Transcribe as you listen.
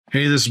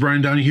Hey, this is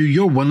Brian Donahue,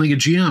 your one-legged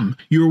GM.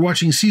 You are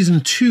watching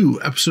Season 2,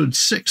 Episode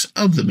 6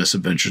 of The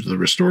Misadventures of the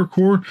Restore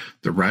Corps,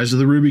 The Rise of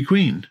the Ruby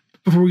Queen.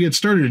 Before we get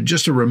started,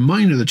 just a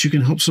reminder that you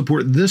can help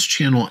support this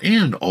channel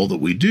and all that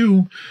we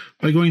do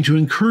by going to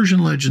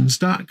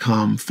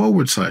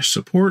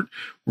incursionlegends.com/support,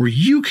 where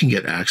you can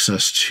get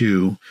access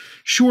to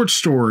short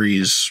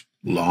stories,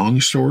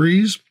 long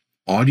stories,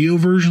 audio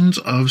versions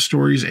of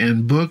stories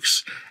and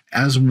books,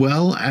 as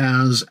well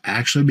as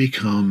actually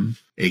become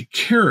a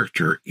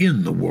character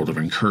in the world of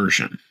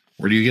Incursion.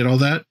 Where do you get all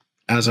that?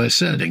 As I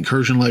said,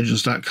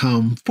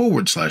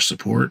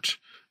 incursionlegends.com/support.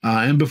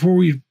 And before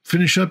we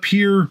finish up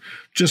here,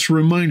 just a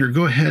reminder,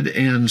 go ahead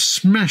and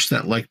smash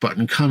that like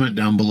button, comment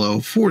down below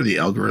for the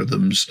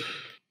algorithms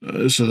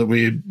so that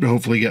we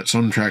hopefully get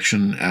some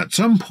traction at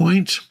some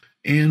point.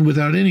 And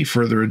without any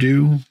further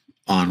ado,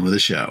 on with the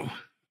show.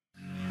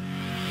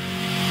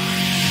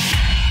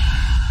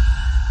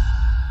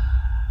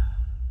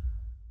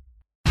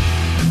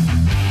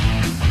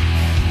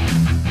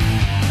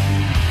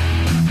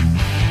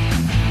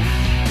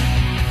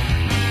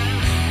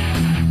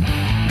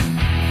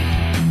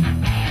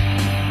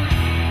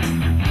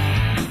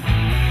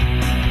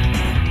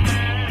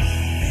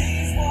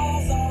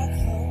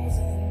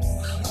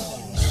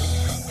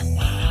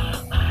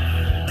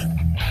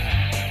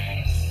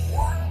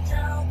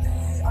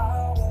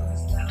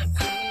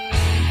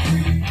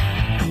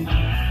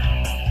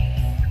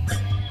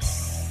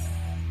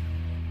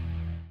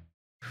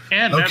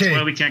 And that's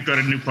why we can't go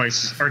to new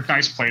places or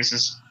nice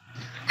places.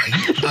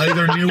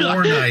 Either new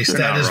or nice.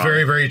 That is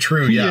very, very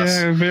true.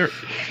 Yes.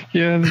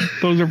 Yeah,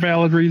 those are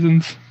valid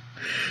reasons.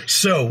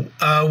 So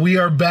we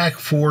are back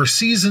for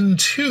Season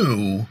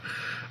 2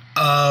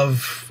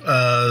 of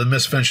The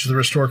Misadventures of the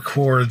Restore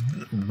Corps,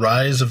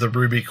 Rise of the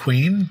Ruby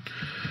Queen.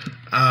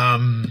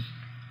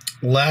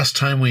 Last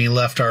time we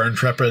left our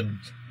intrepid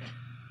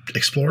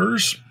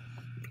explorers,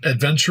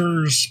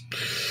 adventurers,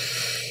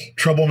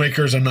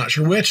 troublemakers, I'm not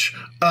sure which,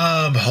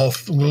 a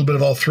little bit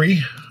of all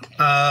three.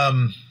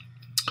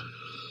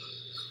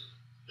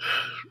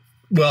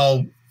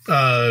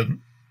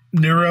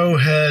 Nero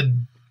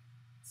had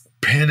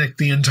panicked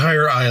the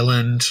entire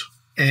island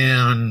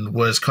and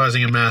was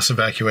causing a mass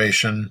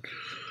evacuation.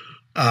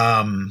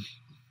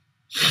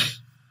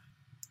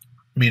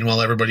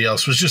 Meanwhile, everybody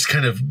else was just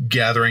kind of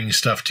gathering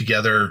stuff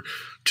together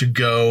to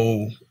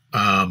go,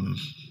 I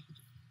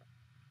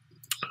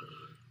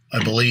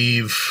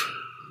believe...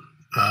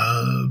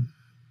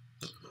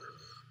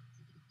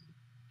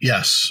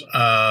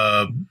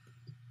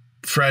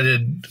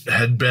 Fred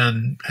I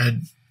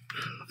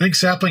think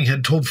Sapling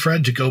had told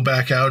Fred to go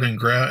back out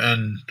and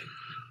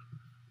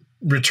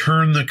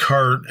return the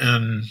cart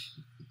and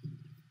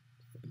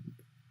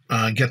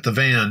get the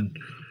van,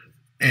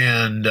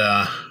 and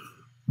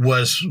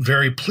was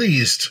very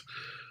pleased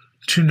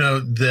to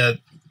note that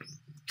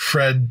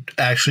Fred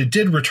actually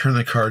did return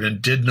the cart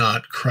and did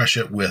not crush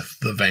it with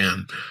the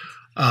van.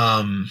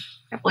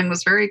 Sapling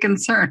was very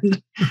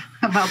concerned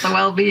about the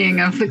well-being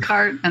of the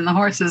cart and the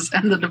horses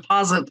and the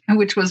deposit,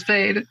 which was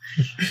paid.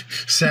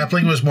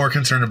 Sapling was more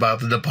concerned about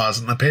the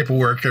deposit and the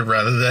paperwork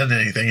rather than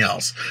anything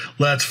else.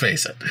 Let's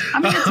face it. I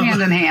mean, it's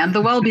hand in hand.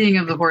 The well-being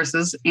of the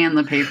horses and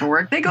the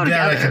paperwork, they go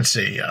together. Yeah, I can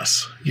see,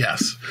 yes.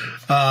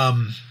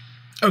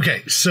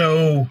 Okay,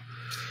 so,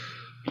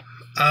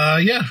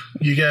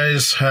 you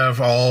guys have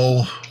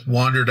all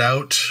wandered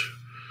out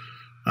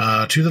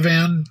to the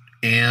van,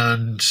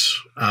 and...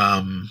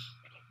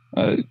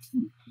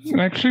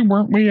 actually,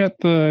 weren't we at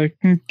the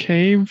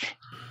cave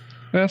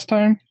last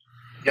time?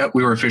 Yep,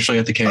 we were officially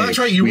at the cave. Oh, that's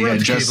right. You were at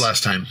the cave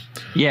last time.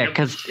 Yeah,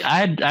 because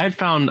I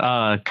found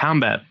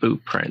combat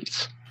boot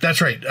prints. That's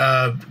right.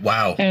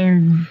 Wow.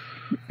 And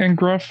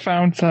Gruff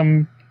found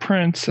some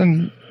prints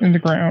in the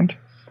ground.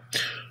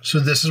 So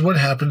this is what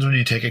happens when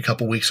you take a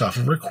couple weeks off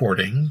of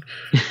recording.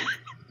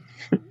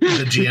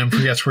 The GM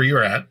forgets where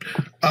you're at.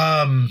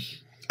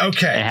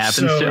 Okay, it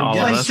happens to all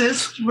of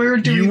us. We're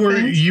doing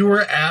things. You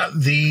were at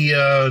the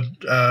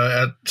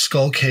at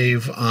Skull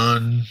Cave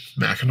on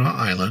Mackinac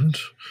Island,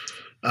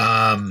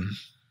 and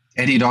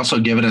he'd also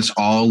given us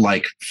all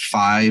like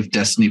 5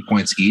 destiny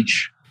points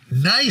each.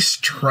 Nice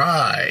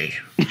try.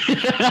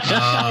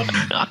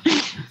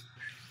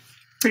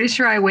 Pretty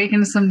sure I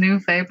awakened some new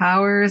Fey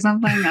power or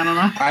something. I don't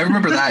know. I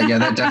remember that. Yeah,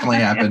 that definitely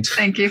happened.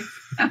 Thank you.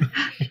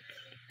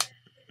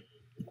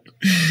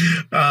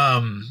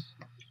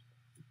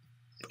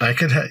 I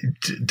could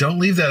don't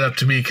leave that up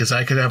to me, because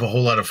I could have a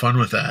whole lot of fun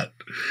with that.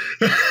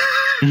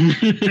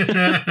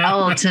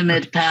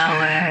 Ultimate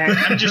power.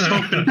 I just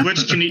hope that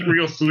Glitch can eat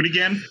real food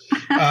again.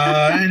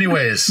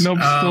 Anyways. Nope,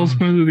 still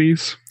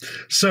smoothies.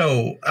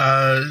 So,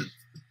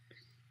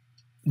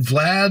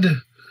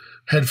 Vlad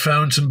had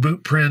found some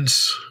boot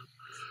prints.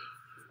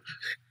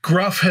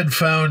 Gruff had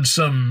found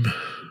some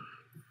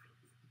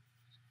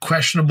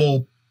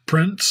questionable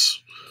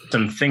prints.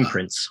 Some thing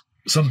prints.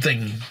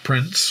 Something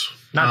prints.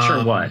 Not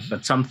sure what,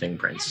 but something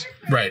prints.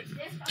 Right.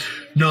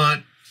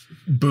 Not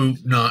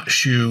boot, not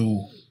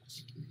shoe,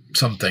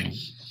 something.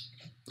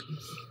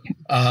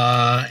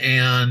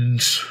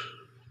 And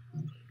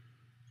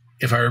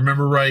if I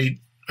remember right,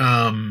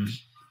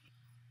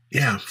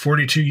 Yeah,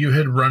 42. You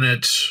had run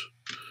it.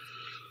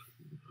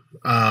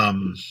 I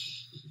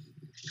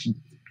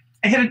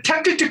had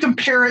attempted to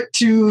compare it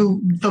to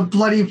the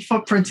bloody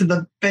footprints in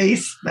the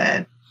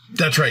basement.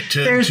 That's right.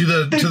 To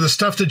the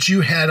stuff that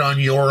you had on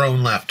your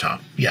own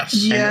laptop. Yes.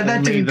 Yeah, And that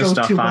only didn't the go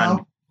stuff too on-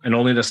 well. And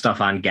only the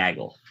stuff on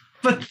Gaggle.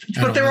 But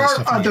only there the are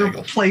stuff on other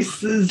Gaggle.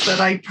 places that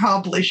I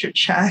probably should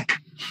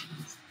check.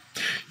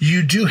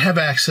 You do have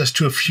access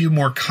to a few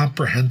more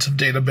comprehensive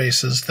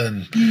databases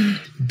than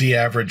the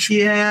average.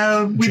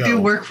 Yeah, we Joe.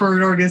 do work for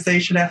an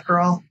organization after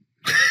all.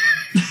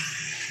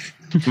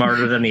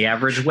 Smarter than the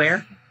average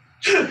wear?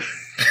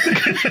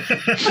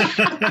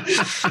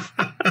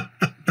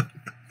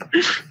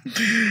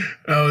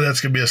 Oh,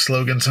 that's going to be a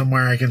slogan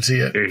somewhere. I can see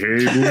it.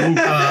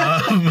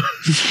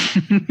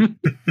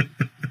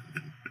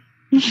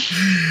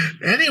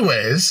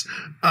 Anyways,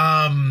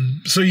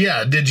 so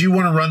yeah, did you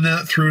want to run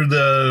that through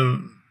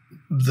the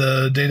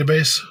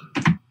database?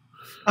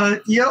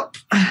 Yep.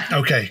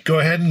 Okay, go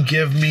ahead and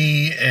give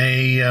me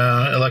a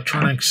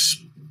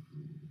electronics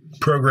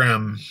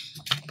program.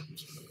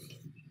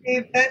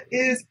 Okay, that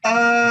is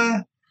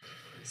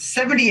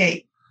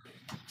 78.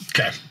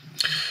 Okay.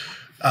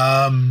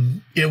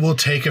 It will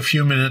take a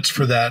few minutes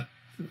for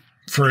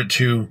it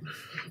to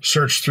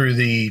search through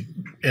the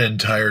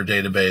entire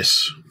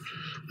database.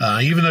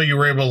 Even though you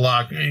were able to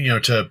lock,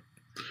 to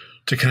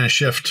kind of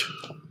shift,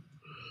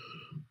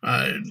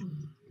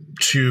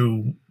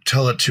 to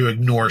tell it to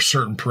ignore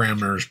certain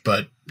parameters,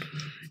 but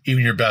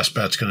even your best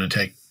bet's going to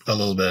take a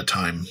little bit of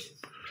time,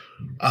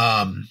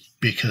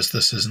 because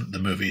this isn't the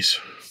movies.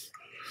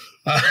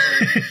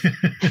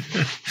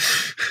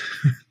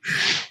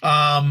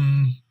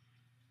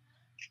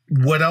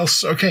 What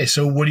else? Okay,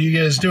 so what are you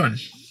guys doing?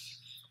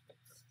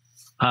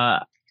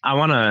 I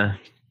want to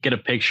get a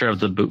picture of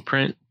the boot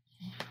print.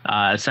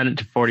 Send it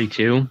to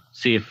 42.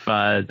 See if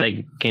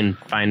they can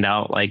find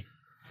out like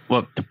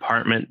what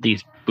department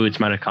these boots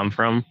might have come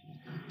from.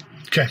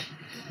 Okay.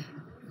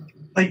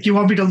 Like, you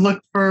want me to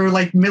look for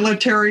like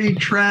military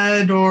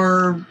tread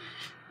or?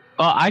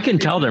 Well, I can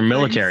tell they're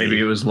military. Maybe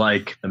it was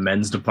like the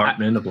men's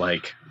department of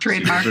like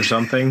Trademark. Sears or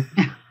something.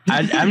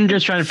 I'm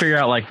just trying to figure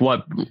out like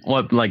what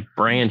like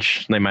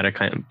branch they might have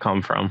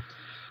come from.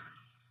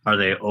 Are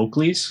they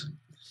Oakley's?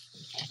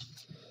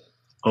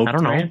 Oak I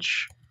don't know.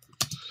 Branch?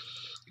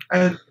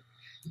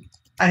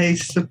 I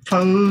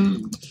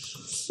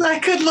suppose I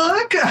could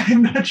look.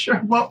 I'm not sure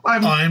what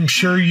I'm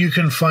sure you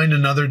can find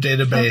another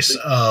database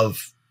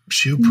of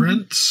shoe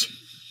prints.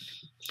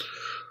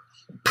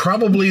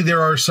 Probably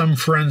there are some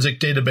forensic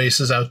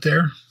databases out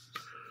there.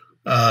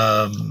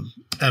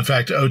 In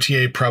fact,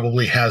 OTA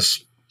probably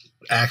has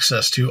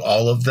access to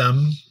all of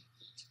them.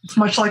 It's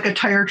much like a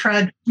tire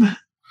tread.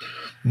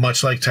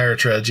 Much like tire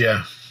treads,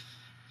 yeah.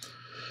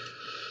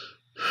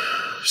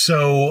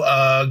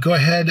 So go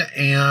ahead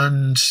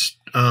and,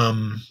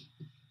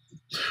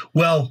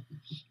 well,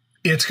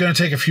 it's going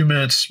to take a few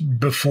minutes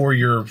before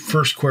your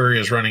first query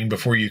is running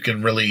before you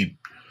can really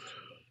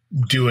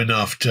do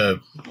enough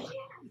to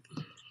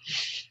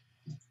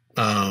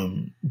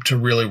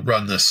really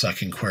run this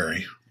second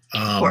query.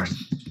 Of course.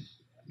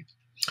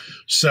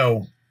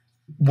 So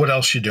what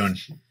else you doing?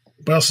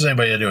 What else is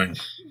anybody doing?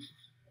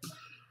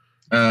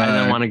 I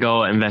then want to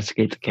go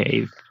investigate the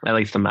cave, at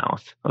least the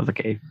mouth of the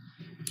cave.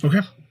 Okay.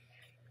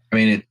 I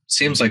mean, it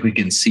seems like we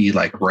can see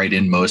like right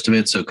in most of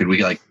it. So could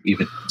we like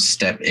even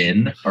step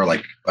in or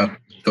like up?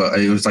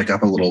 It was like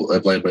up a little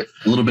bit of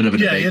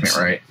an embankment,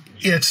 right?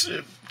 It's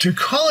to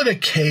call it a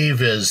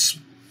cave is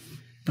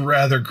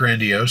rather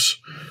grandiose.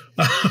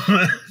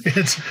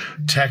 It's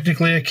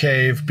technically a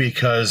cave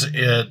because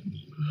it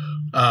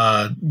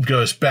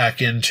goes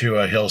back into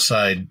a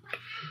hillside,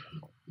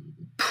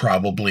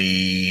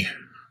 probably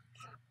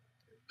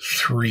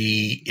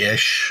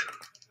 3-ish.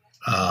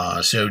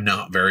 So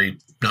not very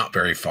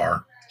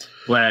far.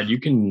 Vlad, you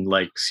can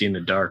like see in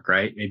the dark,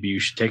 right? Maybe you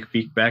should take a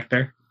peek back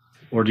there,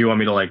 or do you want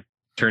me to like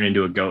turn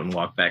into a goat and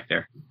walk back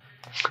there?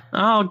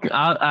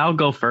 I'll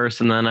go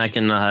first, and then I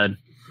can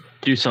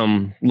do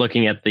some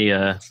looking at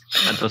the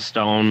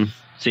stone,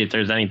 see if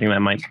there's anything that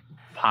might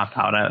pop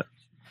out at.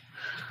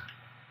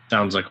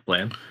 Sounds like a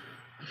plan.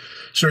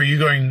 So are you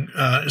going?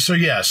 So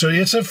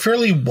it's a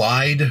fairly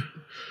wide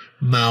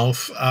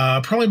mouth,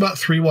 probably about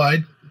 3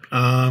 wide.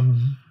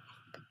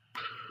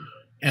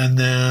 And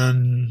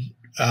then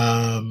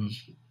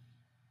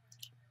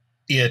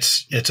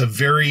it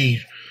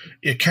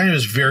kind of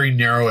is very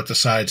narrow at the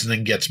sides and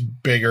then gets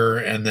bigger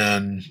and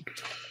then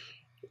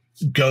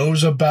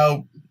goes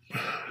about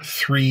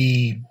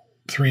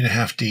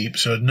 3.5 deep.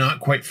 So not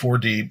quite 4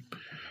 deep.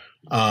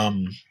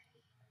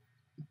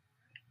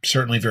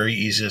 Certainly very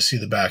easy to see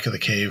the back of the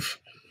cave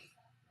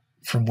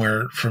from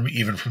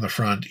the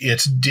front.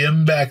 It's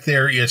dim back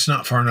there. It's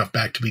not far enough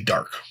back to be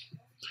dark.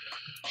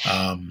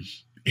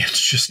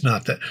 It's just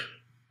not that.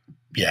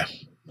 Yeah.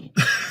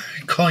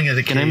 Calling it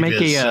a cave. Can I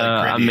make is, a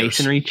grandiose.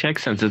 masonry check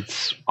since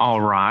it's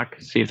all rock?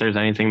 See if there's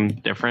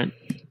anything different.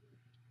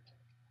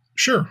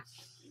 Sure.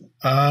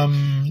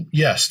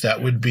 Yes,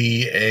 that would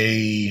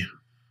be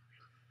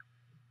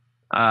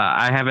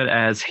I have it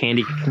as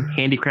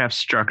handicraft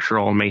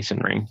structural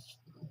masonry.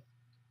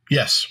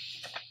 Yes.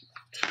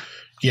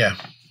 Yeah.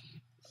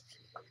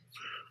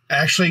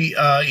 Actually,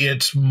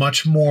 it's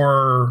much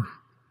more.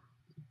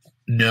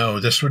 No,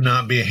 this would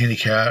not be a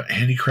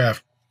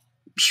handicraft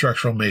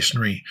structural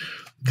masonry.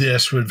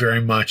 This would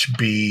very much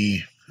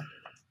be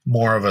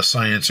more of a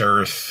science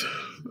earth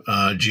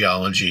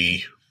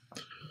geology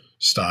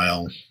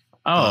style.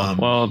 Oh,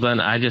 well, then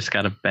I just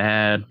got a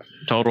bad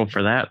total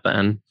for that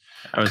then.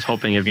 I was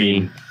hoping it'd be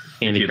If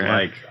you'd handicraft.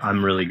 like,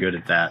 I'm really good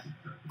at that.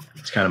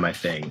 It's kind of my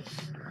thing.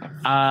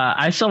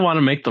 I still want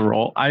to make the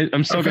roll.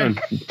 I'm still Okay. going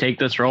to take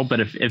this roll, but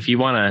if you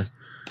want to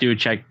do a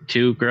check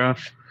too,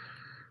 Gruff,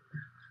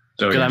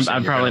 So you're because saying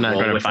I'm you're probably gonna not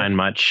roll going to with find it?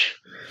 much.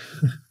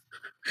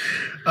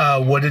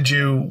 What did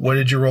you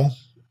roll?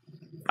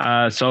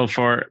 So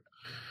for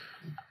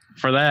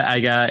that, I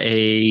got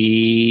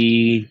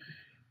a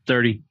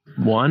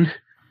 31.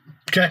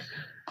 Okay.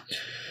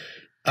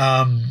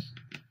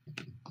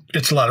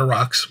 It's a lot of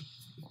rocks.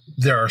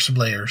 There are some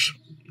layers.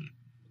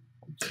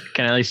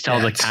 Can I at least tell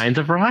the Yes. kinds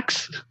of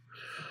rocks?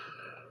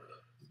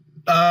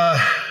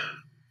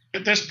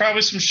 There's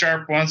probably some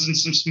sharp ones and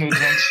some smooth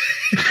ones.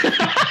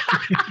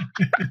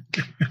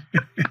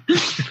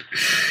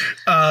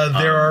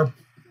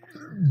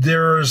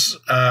 There's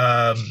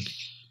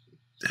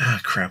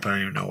crap, I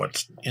don't even know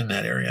what's in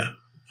that area.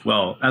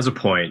 Well, as a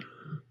point,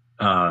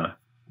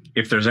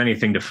 if there's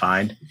anything to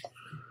find,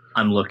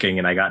 I'm looking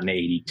and I got an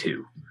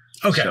 82.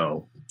 Okay.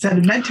 So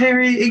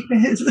Sedimentary,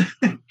 igneous.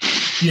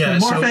 Yeah,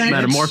 so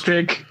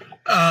Metamorphic.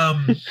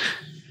 Metamorphic.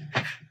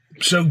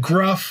 So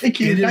Gruff, Thank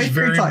you. it is Nice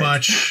very science.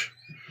 much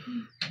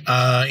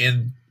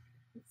in.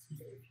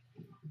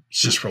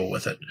 Let's just roll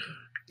with it.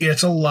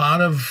 It's a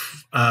lot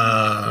of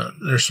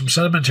there's some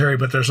sedimentary,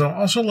 but there's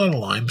also a lot of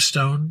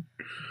limestone.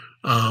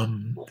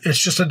 It's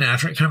just a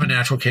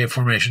natural cave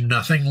formation.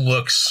 Nothing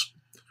looks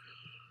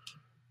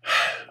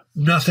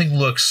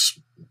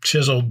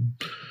chiseled.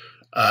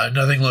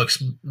 Nothing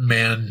looks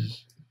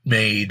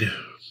man-made.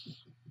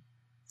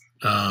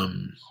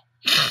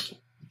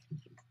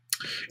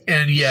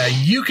 And yeah,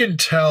 you can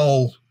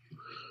tell.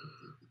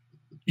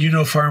 You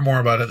know far more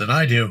about it than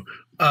I do.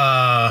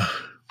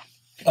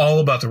 All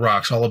about the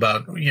rocks. All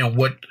about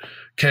what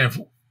kind of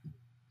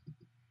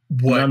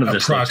what none of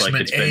this looks like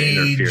approximate it's been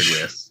age.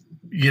 interfered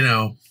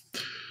with.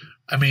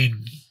 I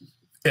mean,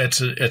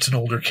 it's an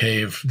older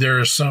cave.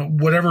 There's some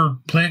whatever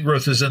plant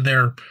growth is in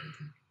there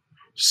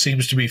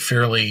seems to be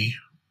fairly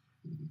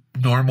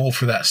normal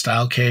for that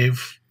style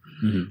cave.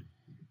 Mhm.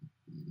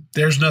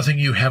 There's nothing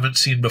you haven't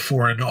seen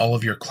before in all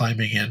of your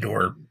climbing and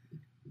or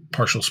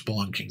partial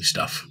spelunking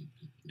stuff.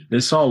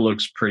 This all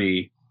looks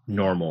pretty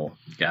normal,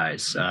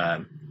 guys.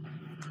 I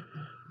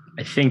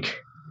think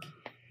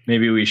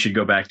maybe we should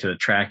go back to the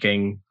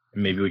tracking.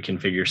 And maybe we can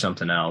figure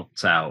something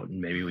else out, and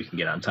maybe we can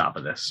get on top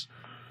of this.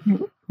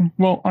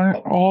 Well,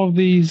 aren't all of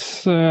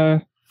these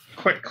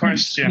Quick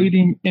question.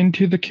 leading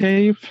into the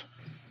cave?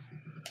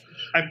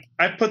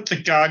 I put the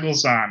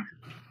goggles on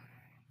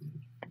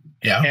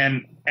Yeah.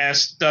 and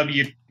asked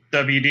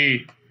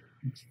WWD,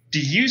 do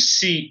you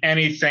see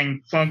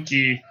anything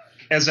funky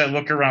as I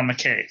look around the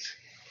cave?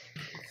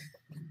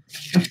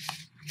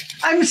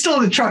 I'm still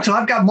in the truck, so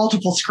I've got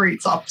multiple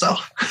screens up. So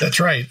That's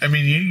right. I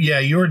mean,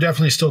 you are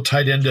definitely still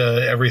tied into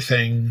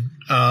everything.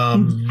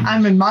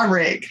 I'm in my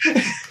rig.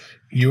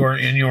 You are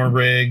in your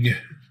rig.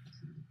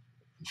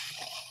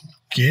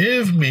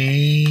 Give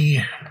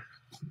me.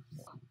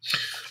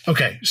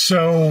 Okay,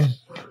 so,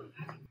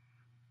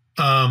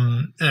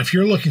 and if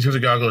you're looking through the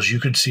goggles, you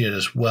could see it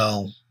as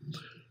well.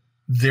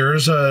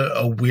 There's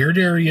a weird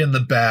area in the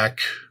back,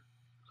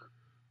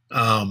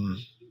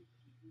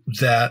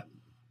 that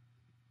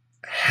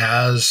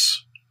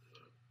has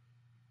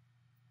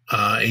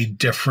a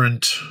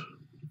different.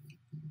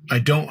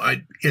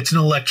 It's an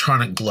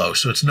electronic glow,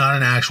 so it's not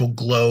an actual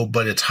glow,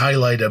 but it's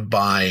highlighted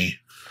by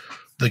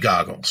the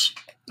goggles.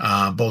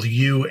 Both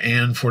you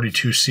and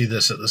 42 see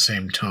this at the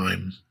same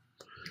time.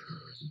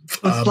 It's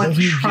both of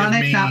you give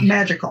electronic, me- not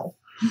magical.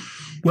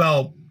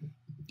 Well,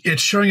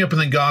 it's showing up in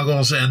the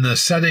goggles, and the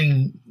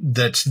setting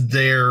that's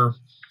there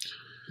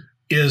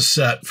is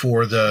set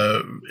for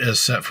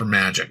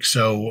magic.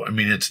 So, I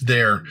mean, it's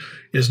there.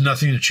 Is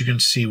nothing that you can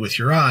see with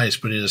your eyes,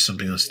 but it is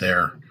something that's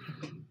there.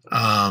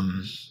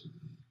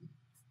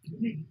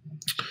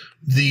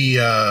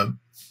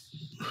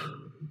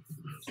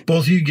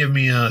 Both of you give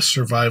me a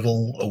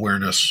survival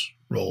awareness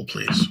roll,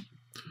 please.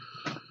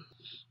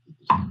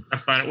 I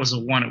thought it was a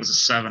 1, it was a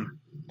 7.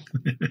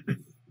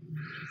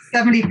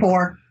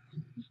 74.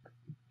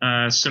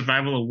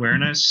 Survival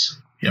awareness.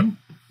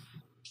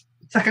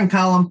 Second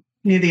column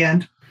near the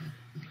end.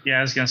 Yeah,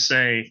 I was going to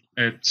say,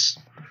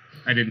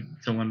 I didn't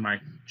fill in my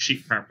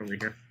sheet properly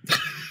here.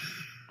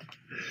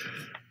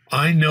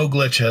 I know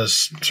Glitch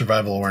has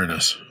survival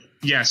awareness.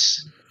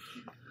 Yes.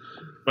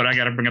 But I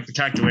got to bring up the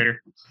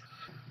calculator.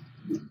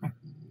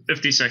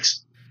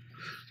 56.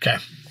 Okay.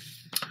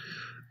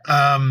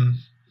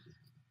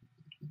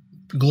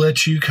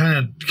 Glitch, you kind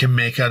of can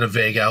make out a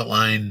vague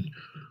outline.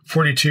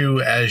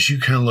 42, as you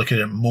kind of look at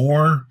it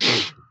more,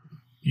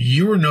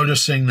 You are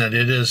noticing that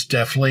it is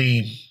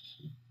definitely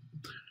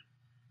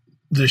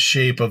the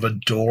shape of a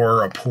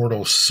door, a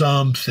portal,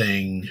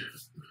 something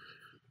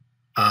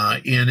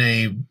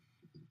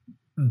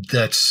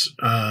that's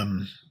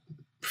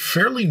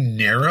fairly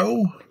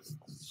narrow.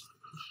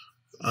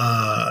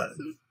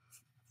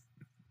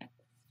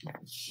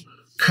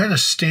 Kind of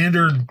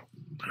standard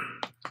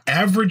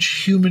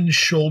average human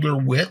shoulder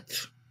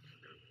width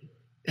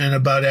and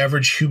about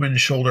average human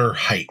shoulder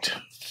height.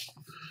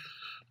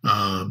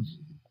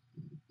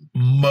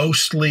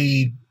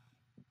 Mostly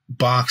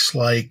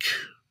box-like,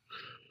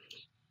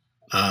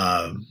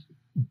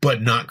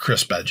 but not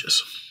crisp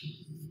edges.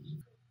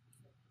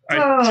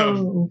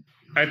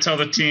 I tell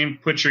the team,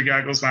 put your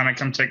goggles on and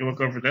come take a look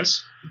over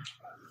this.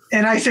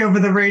 And I say over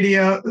the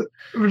radio,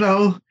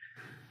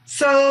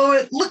 so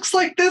it looks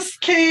like this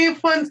cave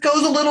one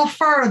goes a little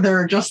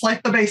further, just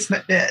like the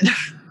basement did.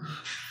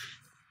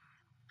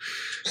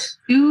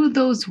 Do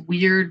those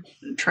weird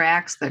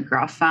tracks that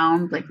Gruff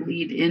found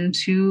lead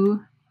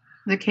into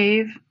the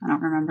cave? I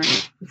don't remember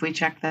if we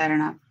checked that or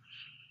not.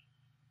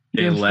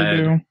 They Yes, led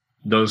do.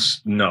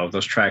 those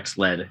tracks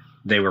led.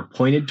 They were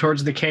pointed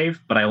towards the cave,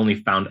 but I only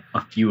found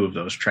a few of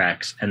those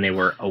tracks, and they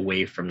were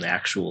away from the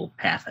actual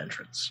path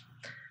entrance.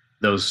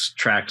 Those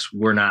tracks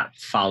were not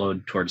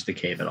followed towards the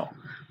cave at all.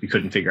 We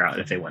couldn't figure out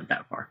if they went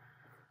that far.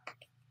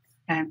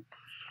 Okay.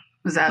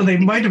 Was that So they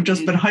might have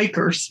just been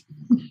hikers.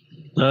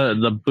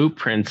 The boot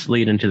prints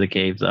lead into the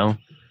cave, though.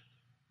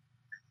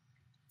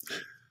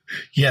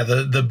 Yeah,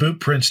 the boot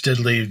prints did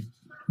lead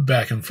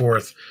back and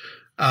forth.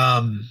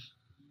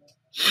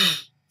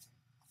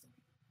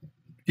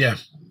 Yeah.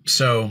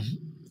 So,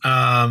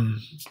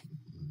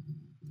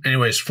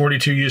 anyways,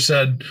 42, you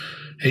said,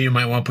 hey, you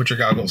might want to put your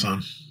goggles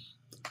on.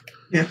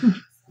 Yeah.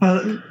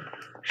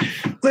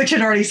 Glitch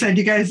had already said,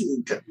 you guys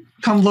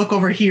come look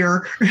over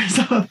here.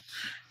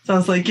 So I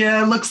was like,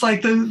 yeah, it looks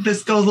like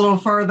this goes a little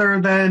further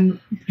than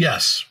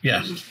Yes.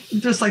 Yeah.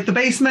 just like the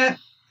basement.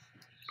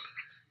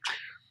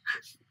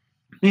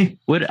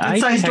 Would I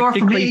Inside door for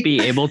technically me. be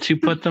able to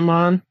put them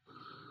on?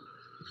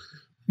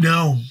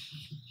 No.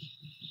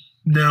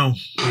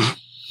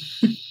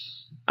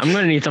 I'm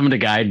going to need someone to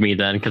guide me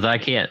then, because I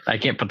can't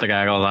put the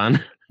goggles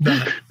on.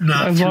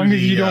 Not As through long as the,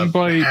 you don't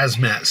bite.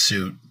 hazmat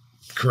suit.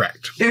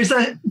 Correct. There's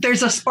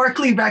a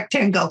sparkly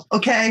rectangle,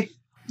 okay?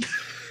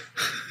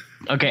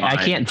 Okay, Fine.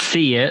 I can't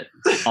see it.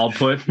 I'll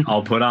put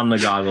on the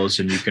goggles,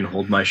 and you can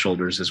hold my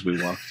shoulders as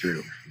we walk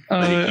through.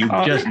 But if you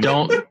Just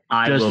don't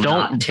will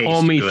not don't taste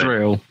pull me good.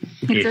 through.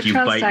 If you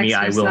bite me,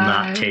 I will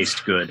not exercise.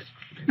 taste good.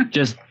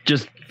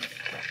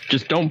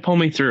 Just don't pull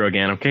me through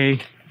again,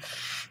 okay?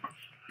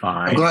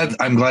 I'm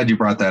Fine. glad you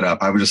brought that up.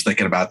 I was just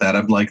thinking about that.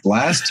 I'm like,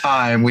 last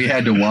time we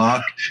had to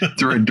walk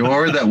through a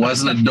door that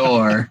wasn't a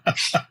door.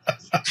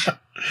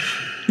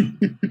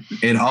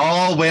 It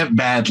all went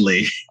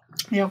badly.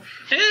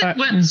 It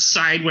went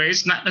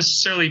sideways, not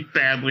necessarily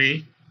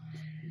badly.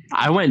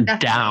 I went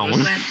That's down.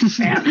 what went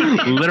bad.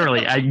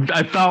 Literally,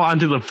 I fell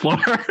onto the floor.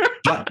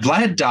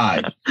 Vlad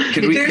died.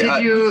 Can we?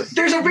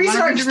 There's a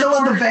reason I'm still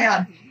in the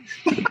van.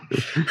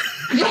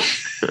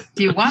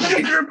 Do you want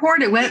me to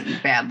report it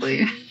went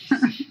badly?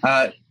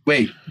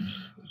 Wait.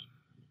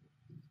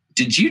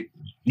 Did you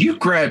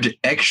grabbed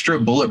extra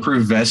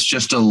bulletproof vests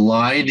just to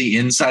line the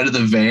inside of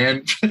the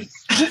van?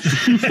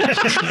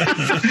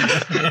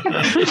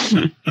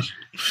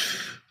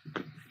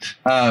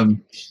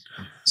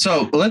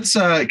 So let's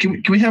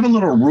can we have a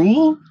little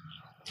rule?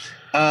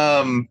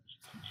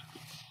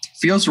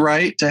 Feels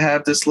right to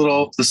have this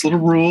little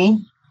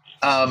rule.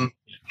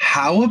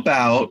 How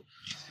about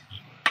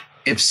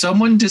if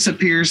someone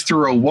disappears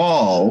through a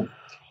wall,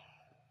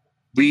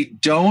 we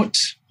don't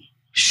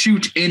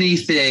shoot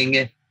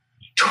anything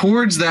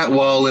towards that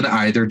wall in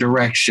either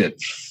direction.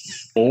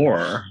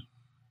 Or,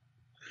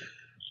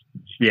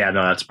 yeah,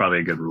 no, that's probably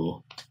a good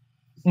rule.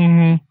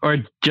 Mm-hmm. Or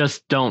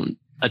just don't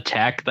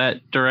attack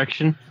that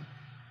direction.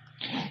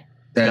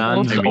 That-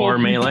 Guns maybe- or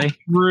melee.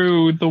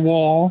 Through the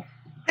wall.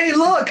 Hey,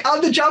 look,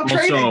 on the job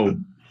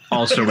training.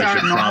 Also, we Our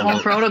should normal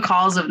probably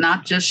protocols of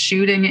not just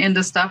shooting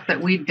into stuff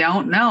that we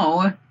don't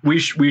know. we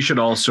should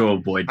also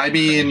avoid. I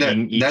mean,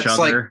 flanking each that's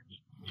like- other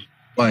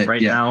but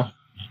right yeah. now.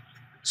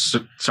 So,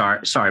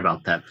 sorry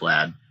about that,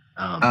 Vlad.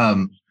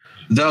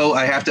 Though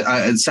I have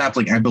to,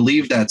 Sapling, I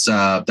believe that's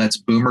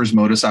Boomer's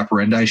modus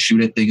operandi: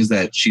 shoot at things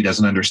that she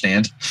doesn't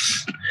understand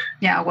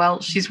Yeah, well,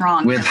 she's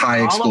wrong. with We're high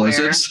all aware.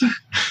 explosives.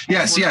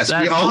 Yes, we That's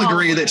all all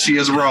agree that she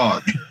is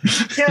wrong.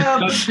 Yeah,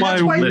 That's that's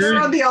why why we're- you're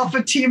on the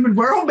Alpha team and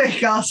we're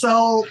Omega,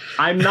 so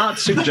I'm not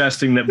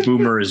suggesting that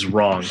Boomer is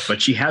wrong,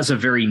 but she has a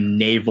very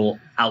naval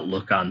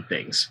outlook on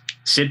things.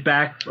 Sit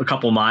back a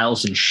couple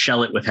miles and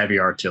shell it with heavy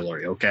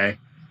artillery, okay?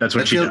 That's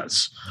what I she feel-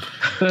 does.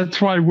 That's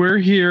why we're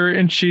here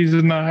and she's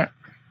not.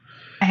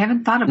 I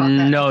haven't thought about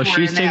that. No, before,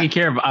 she's and taking that-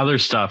 care of other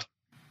stuff.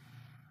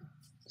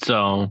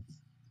 So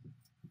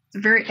It's a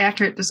very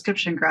accurate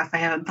description, Gruff. I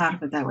haven't thought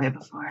of it that way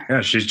before.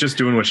 Yeah, she's just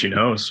doing what she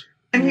knows.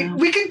 And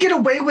we could get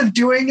away with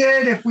doing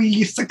it if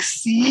we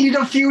succeed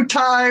a few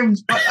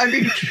times, but I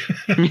mean,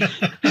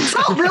 it's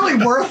not really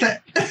worth it.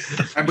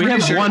 We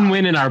have one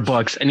win in our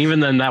books, and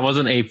even then, that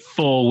wasn't a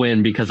full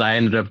win because I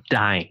ended up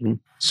dying.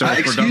 So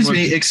excuse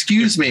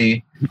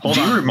me. Do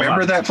you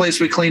remember that place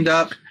we cleaned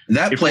up?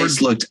 That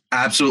place looked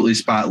absolutely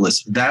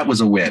spotless. That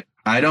was a win.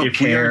 I don't if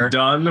care. We're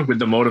done with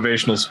the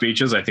motivational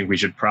speeches, I think we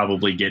should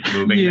probably get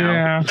moving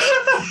now.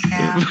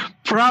 Yeah.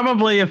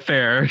 Probably a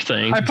fair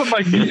thing. I put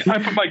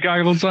my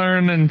goggles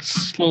on and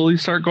slowly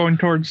start going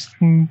towards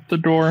the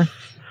door.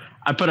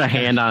 I put a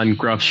hand on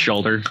Gruff's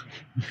shoulder.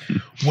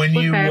 When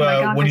you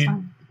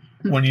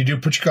do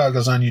put your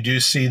goggles on, you do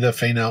see the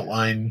faint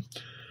outline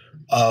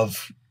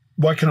of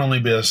what can only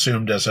be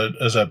assumed as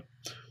a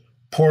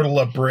portal,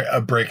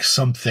 a break,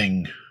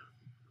 something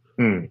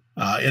in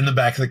the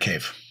back of the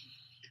cave.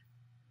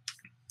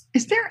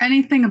 Is there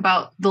anything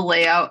about the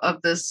layout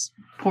of this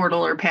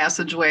portal or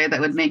passageway that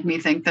would make me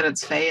think that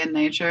it's Fey in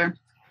nature?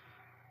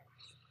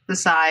 The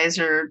size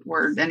or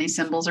any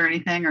symbols or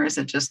anything? Or is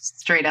it just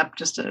straight up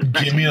just a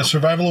rectangle? Give me a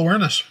survival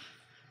awareness.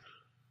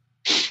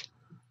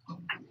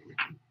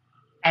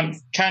 I'm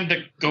kind of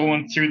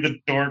going through the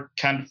door,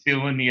 kind of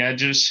feeling the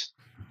edges.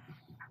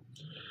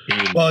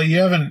 Well, you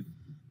haven't.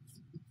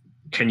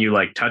 Can you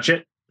touch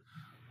it?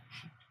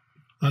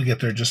 I'll get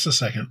there in just a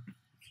second.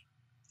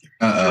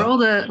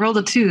 Rolled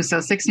a 2,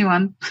 so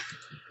 61.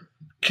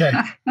 Okay.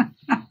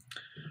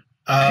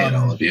 I hate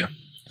all of you.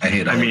 I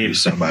hate all of you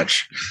so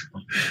much.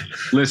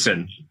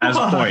 Listen, as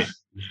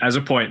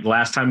a point,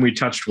 last time we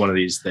touched one of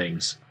these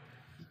things,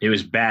 it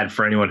was bad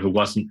for anyone who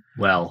wasn't,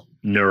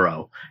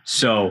 Neuro.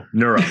 So,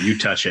 Neuro, you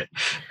touch it.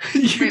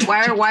 Wait,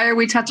 why are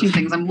we touching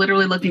things? I'm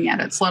literally looking at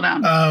it. Slow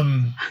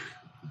down.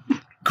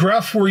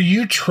 Gruff, were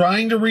you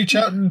trying to reach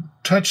out and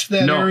touch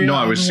that area? No,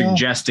 I was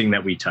suggesting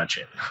that we touch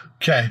it.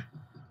 Okay.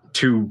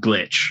 To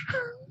Glitch.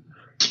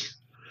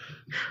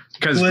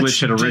 Because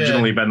Glitch had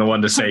originally been the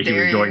one to say he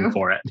was going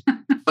for it.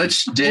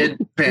 Glitch did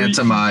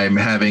pantomime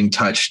having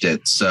touched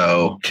it,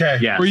 so... Okay.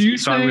 Yeah,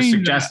 so I was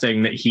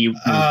suggesting that he move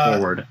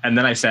forward. And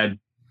then I said,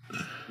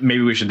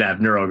 maybe we should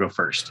have Neuro go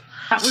first.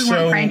 Thought we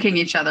weren't pranking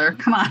each other.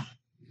 Come on.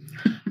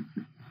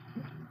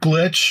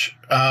 Glitch,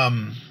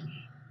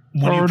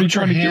 when you put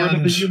your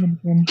hands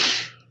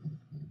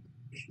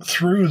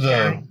through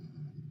the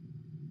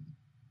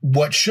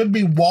what should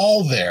be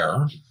wall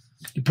there,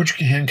 you put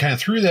your hand kind of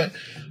through that,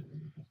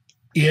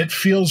 it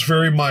feels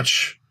very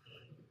much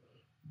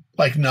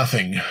like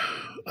nothing.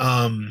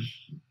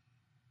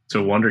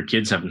 So wonder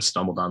kids haven't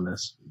stumbled on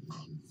this.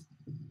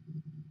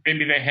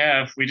 Maybe they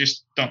have. We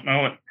just don't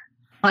know it.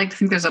 I like to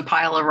think there's a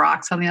pile of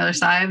rocks on the other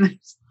side.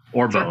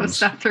 Or bones.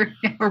 Stuff through,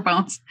 or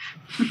bones.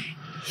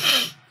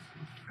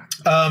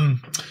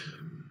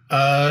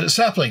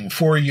 Sapling,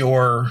 for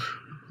your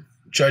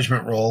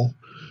judgment roll,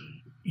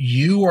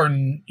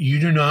 you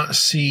do not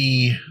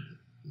see.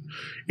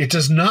 It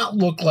does not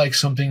look like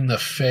something the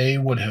Fae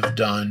would have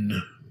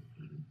done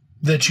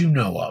that you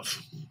know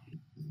of.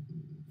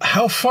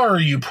 How far are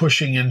you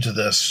pushing into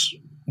this,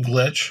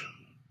 Glitch?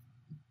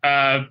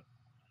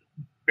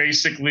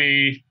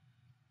 Basically.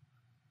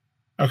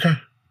 Okay.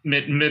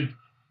 Mid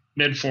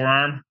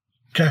forearm.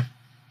 Okay.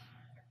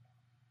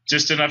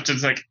 Just enough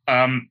to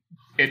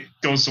it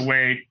goes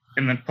away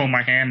and then pull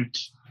my hand.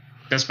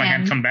 Does my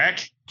hand come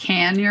back?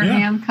 Can your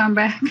hand come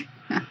back?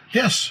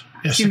 Yes.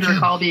 Yes, I seem to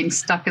recall being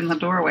stuck in the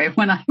doorway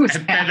when I was.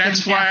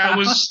 That's why I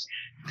was.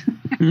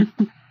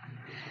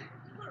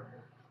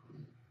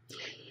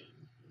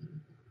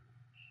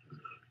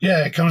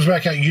 Yeah, it comes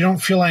back out. You don't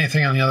feel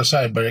anything on the other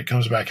side, but it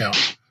comes back out.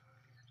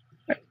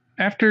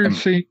 After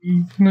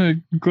seeing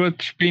the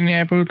Glitch being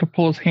able to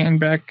pull his hand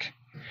back,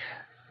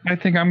 I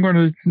think I'm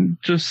going to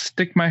just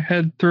stick my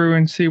head through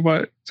and see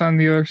what's on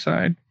the other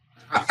side.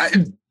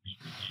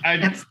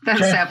 That's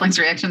Sapling's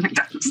reaction.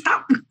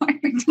 Stop.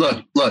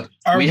 Look.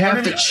 We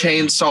have the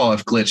chainsaw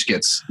if Glitch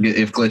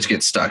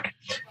gets stuck.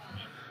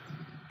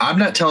 I'm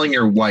not telling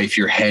your wife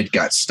your head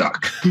got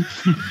stuck.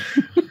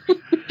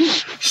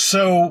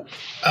 So,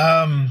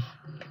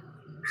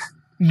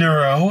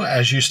 Neuro,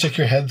 as you stick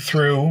your head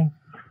through,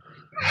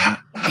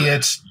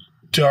 it's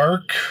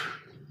dark.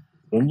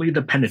 Only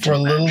the penetrating for a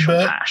little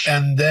bit, bash.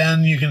 And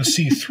then you can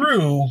see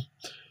through,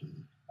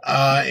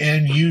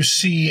 and you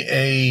see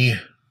a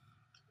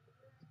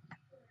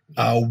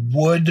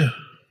wood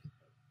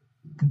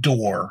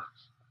door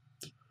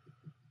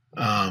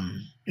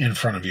in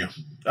front of you.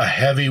 A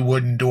heavy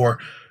wooden door,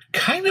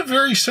 kind of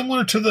very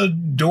similar to the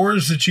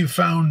doors that you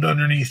found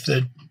underneath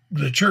the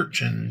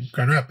church in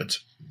Grand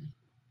Rapids.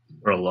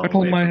 I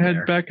pull my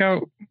head back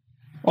out.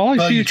 All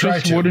I see is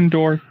just a wooden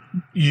door.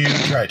 You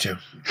try to.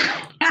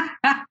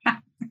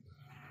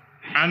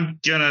 I'm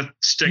gonna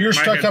stick. You're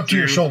my stuck head up to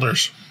your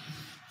shoulders.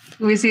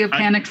 We see a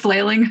panicked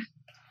flailing.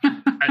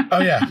 Oh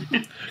yeah,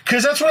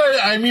 because that's what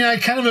I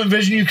kind of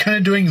envision you kind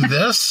of doing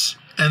this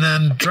and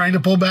then trying to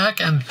pull back,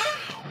 and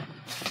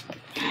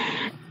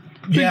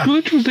the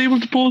Glitch was able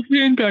to pull his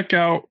hand back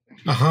out.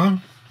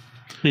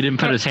 He didn't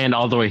put his hand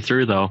all the way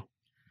through, though.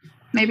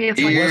 Maybe it's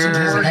It wasn't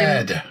his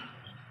head.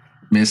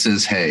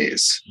 Mrs.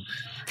 Hayes.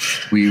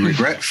 We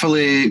regret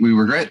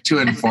to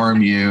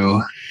inform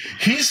you.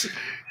 He's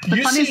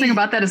The funniest thing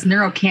about that is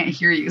Neuro can't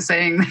hear you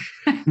saying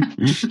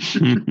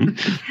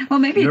that. Well,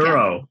 maybe he can.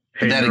 Neuro.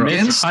 Hey, That Neuro.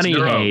 against Honey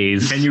Neuro,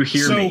 haze. Can you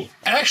hear me?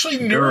 Actually,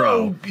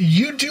 Neuro,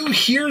 you do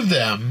hear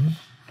them.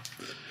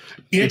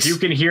 If you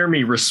can hear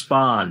me,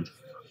 respond.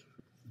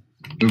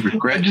 We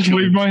regret I just to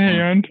waved my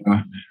hand.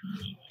 that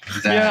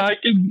Yeah,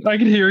 I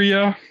can hear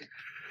you.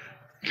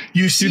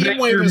 You see Do they him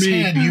wave hear his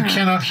me? hand. You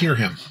cannot hear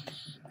him.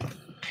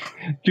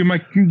 Do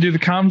the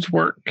comms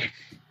work?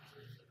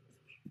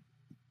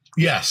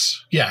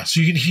 Yes. Yeah. So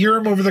you can hear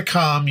him over the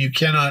comm. You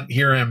cannot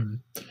hear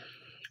him.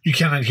 You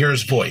cannot hear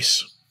his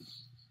voice.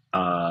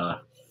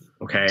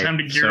 Okay. Time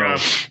to gear up.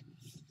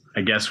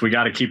 I guess we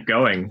got to keep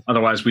going.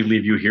 Otherwise, we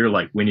leave you here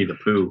like Winnie the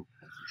Pooh.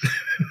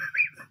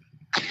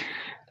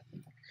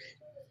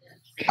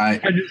 I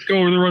just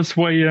go the rest of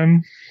the way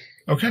in.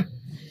 Okay.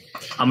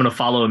 I'm going to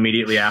follow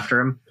immediately after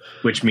him,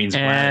 which means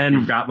when And-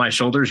 you've got my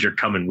shoulders, you're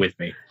coming with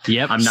me.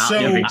 Yep. I'm not So-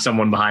 leaving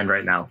someone behind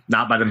right now.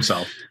 Not by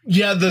themselves.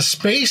 Yeah. The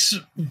space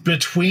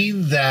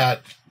between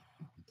that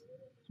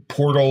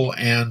portal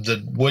and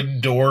the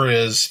wooden door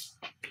is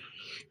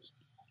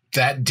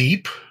that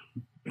deep.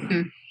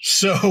 Mhm.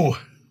 So,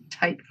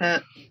 Tight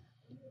fit.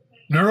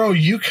 Neuro,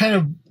 you kind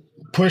of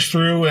push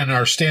through and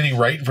are standing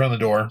right in front of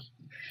the door.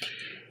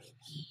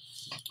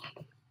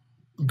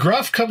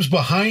 Gruff comes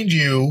behind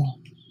you,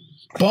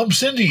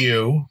 bumps into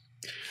you,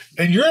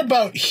 and you're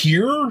about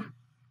here,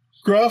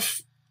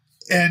 Gruff,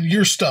 and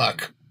you're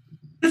stuck.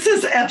 This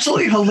is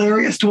absolutely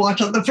hilarious to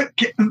watch on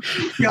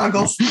the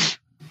goggles.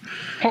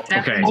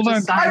 Okay. Hold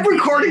on. I'm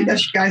recording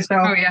this, you guys know.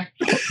 Oh yeah.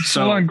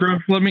 So Hold on,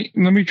 Griff. Let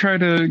me try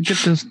to get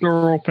this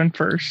door open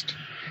first.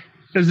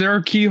 Is there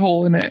a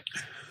keyhole in it?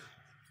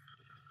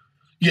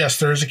 Yes,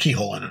 there is a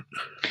keyhole in it.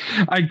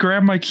 I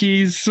grab my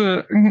keys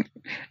and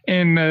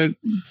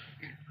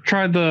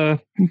try the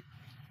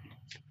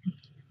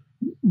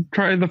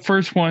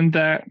first one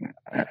that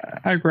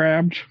I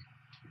grabbed.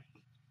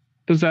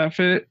 Does that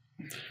fit?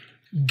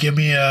 Give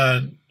me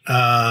a.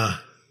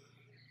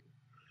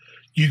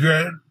 You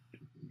grab.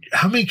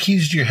 How many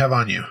keys do you have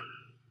on you?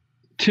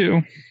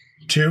 2.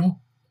 2.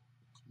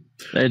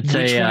 It's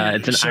Which one?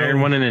 it's an So- iron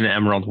one and an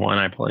emerald one,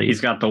 I believe.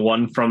 he's got the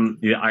one from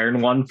the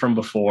iron one from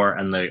before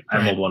and the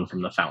emerald one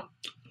from the fountain.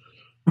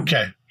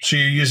 Okay, so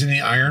you're using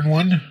the iron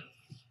one.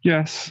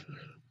 Yes.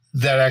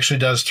 That actually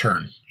does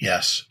turn.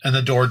 Yes, and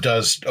the door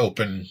does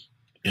open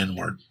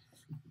inward.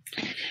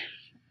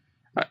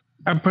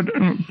 I put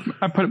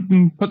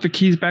the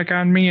keys back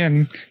on me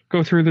and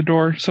go through the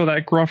door so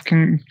that Gruff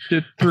can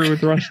get through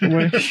the rest of the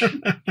way.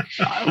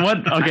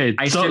 What? Okay.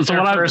 I So sit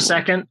there what for I a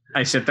second.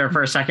 I sit there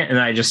for a second and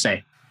then I just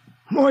say,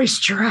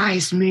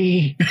 moisturize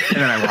me. And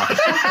then I walk.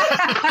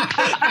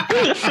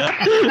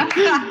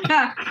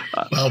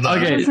 Well done. What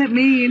Okay. does it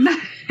mean?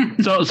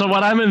 So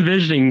what I'm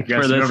envisioning You guys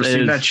for have this ever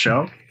seen is that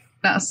show?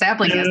 No,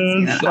 Sapling hasn't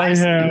seen Yes, it. I I've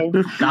seen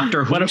it. have.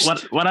 Dr. what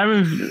Who's. what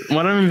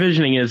I'm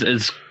envisioning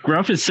is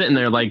Gruff is sitting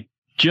there like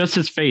just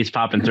his face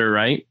popping through,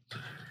 right?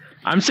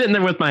 I'm sitting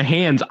there with my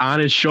hands on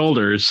his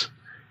shoulders.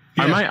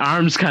 Yeah. Are my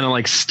arms kind of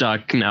like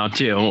stuck now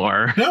too,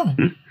 or No.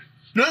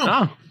 No.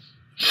 oh?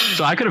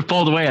 So I could have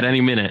pulled away at any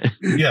minute.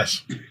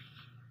 Yes.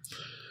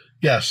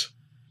 Yes.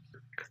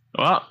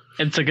 Well,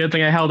 it's a good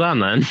thing I held on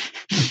then,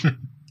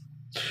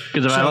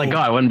 because if I So- let go,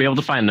 I wouldn't be able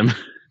to find him.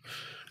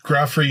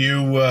 Gruff, are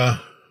you?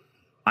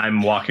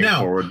 I'm walking Now-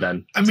 forward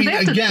then. I So mean, they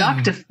have to duck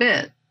again, to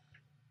fit.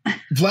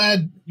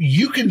 Vlad,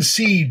 you can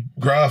see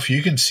Gruff.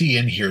 You can see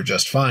in here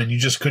just fine. You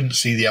just couldn't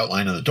see the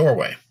outline of the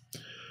doorway.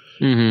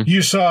 Mm-hmm.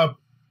 You saw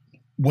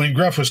when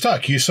Gruff was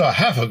stuck. You saw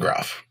half of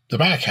Gruff, the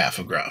back half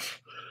of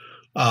Gruff.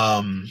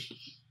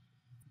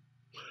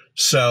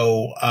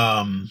 So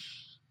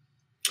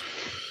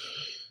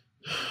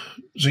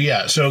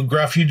yeah. So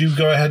Gruff, you do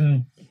go ahead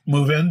and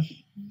move in.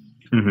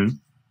 Mm-hmm.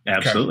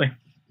 Absolutely.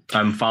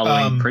 I'm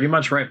following pretty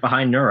much right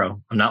behind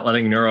Neuro. I'm not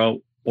letting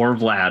Neuro or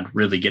Vlad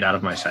really get out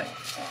of my sight.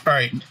 All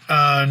right,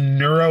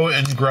 Neuro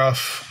and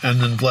Gruff, and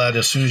then Vlad.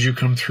 As soon as you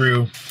come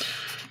through,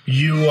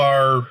 you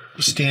are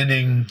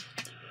standing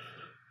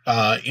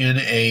in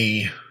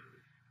a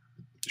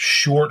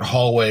short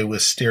hallway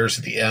with stairs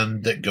at the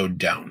end that go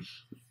down.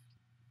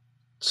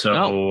 So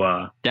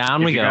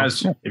Down we go.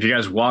 if you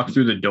guys walk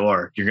through the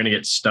door, you're going to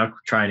get stuck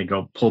trying to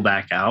go pull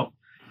back out.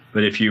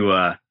 But if you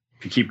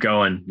keep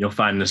going, you'll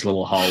find this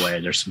little hallway.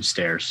 There's some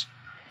stairs.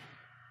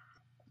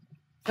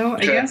 So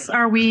I guess,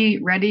 are we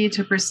ready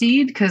to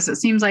proceed? Because it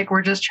seems like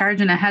we're just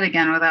charging ahead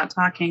again without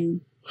talking.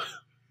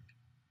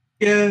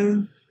 Yeah.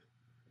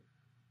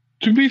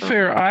 To be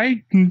fair,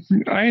 I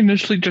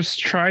initially just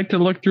tried to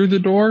look through the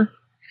door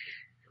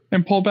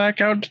and pull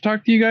back out to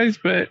talk to you guys,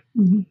 but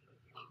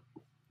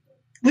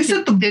We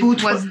said the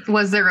boots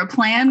Was there a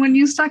plan when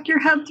you stuck your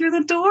head through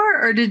the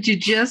door, or did you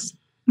just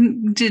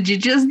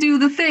do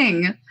the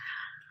thing?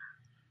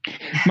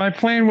 my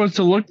plan was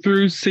to look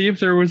through, see if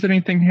there was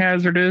anything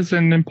hazardous,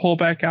 and then pull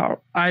back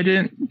out.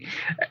 I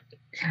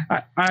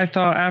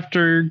thought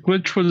after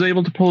Glitch was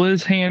able to pull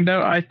his hand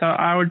out, I thought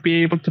I would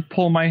be able to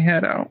pull my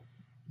head out.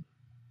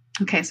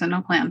 Okay, so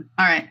no plan.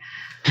 All right.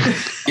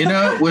 You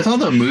know, with all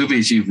the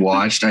movies you've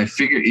watched, I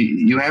figure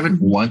you haven't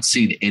once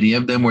seen any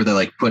of them where they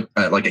like put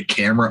like a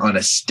camera on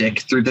a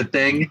stick through the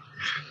thing.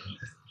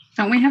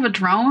 Don't we have a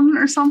drone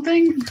or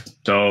something?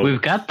 So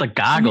We've got the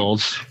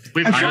goggles.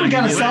 I'm sure we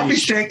got a selfie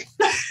stick.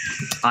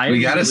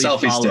 We got a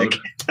selfie stick.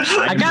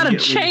 I got a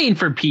chain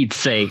for Pete's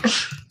sake.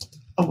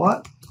 A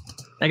what?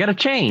 I got a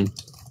chain.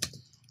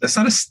 That's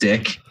not a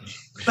stick.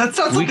 That's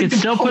not We something could to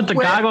still put poke the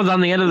with. goggles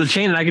on the end of the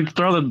chain, and I could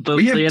throw the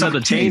We have end of the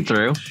duct chain tape.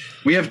 through.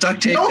 We have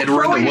duct tape No and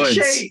we're in throwing the woods.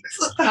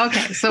 shades.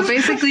 Okay, so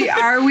basically,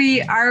 are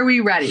we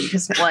ready?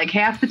 Because like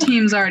half the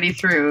team's already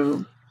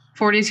through.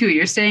 42.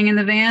 You're staying in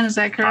the van, is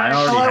that correct? I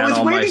already I had was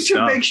all my waiting to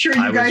stuff. make sure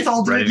I you was guys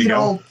all ready did, to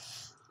go.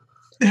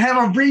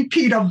 have a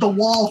repeat of the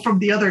wall from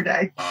the other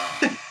day.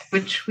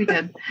 Which we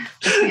did.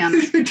 Let's be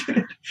honest. We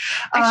did.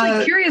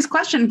 Actually, curious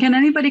question: can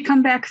anybody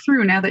come back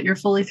through now that you're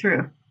fully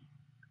through?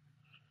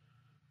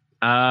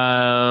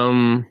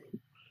 I'll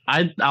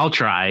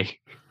try.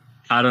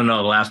 I don't know.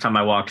 The last time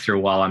I walked through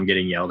a wall, I'm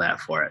getting yelled at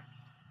for it.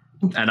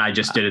 And I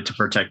just did it to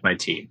protect my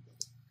team.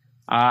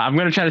 I'm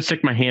gonna try to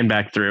stick my hand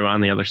back through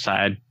on the other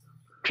side.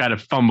 Try to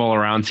fumble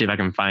around, see if I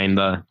can find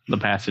the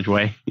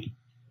passageway.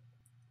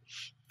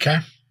 Okay.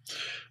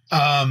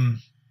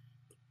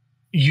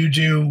 You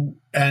do,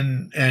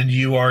 and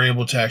you are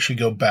able to actually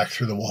go back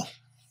through the wall.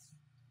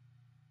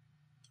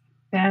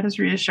 That is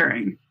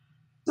reassuring.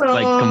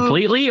 Like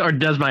completely, or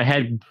does my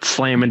head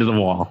slam into the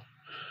wall?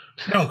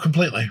 No,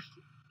 completely.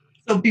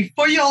 So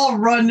before you all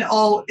run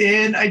all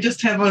in, I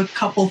just have a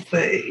couple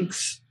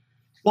things.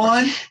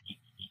 One,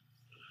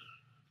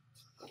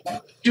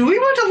 do we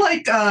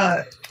want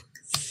to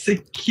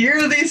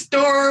secure these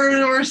doors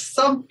or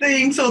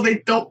something so they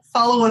don't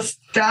follow us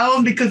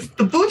down? Because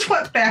the boots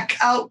went back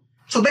out,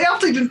 so they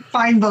actually didn't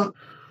find the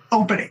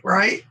opening,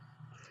 right?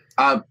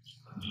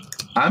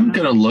 I'm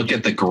going to look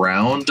at the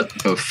ground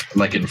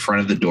like in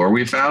front of the door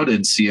we found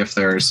and see if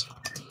there's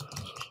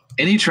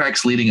any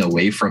tracks leading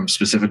away from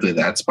specifically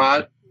that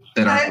spot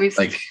that aren't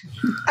like...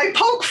 I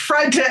poke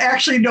Fred to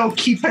actually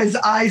keep his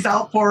eyes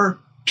out for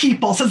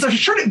people, since there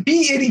shouldn't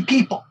be any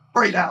people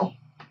right now.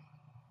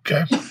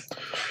 Okay.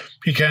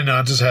 He kind of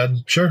nods his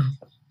head. Sure.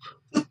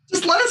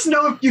 Just let us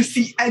know if you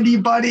see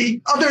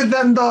anybody other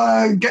than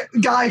the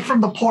guy from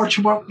the porch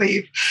who won't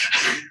leave.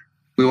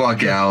 We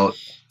walk out.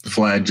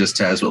 Vlad just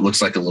has what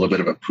looks like a little bit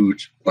of a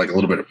pooch, like a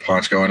little bit of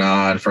punch going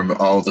on from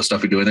all the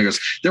stuff we do. And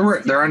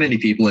there aren't any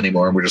people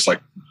anymore. And we're just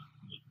like,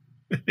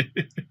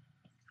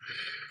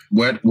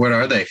 what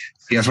are they?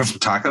 You guys want some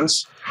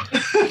tacos?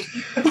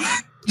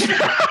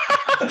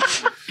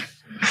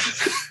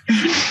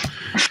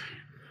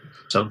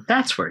 So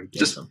that's where he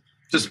gets them.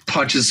 Just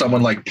punches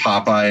someone like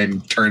Popeye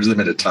and turns them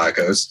into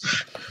tacos.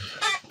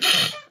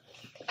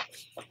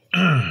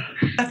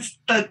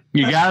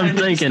 You got him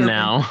thinking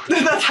now.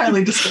 That's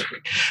highly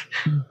disturbing.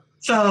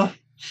 So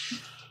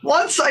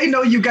once I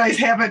know you guys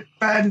haven't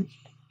been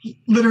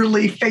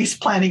literally face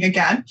planning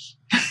again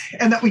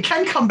and that we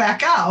can come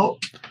back out,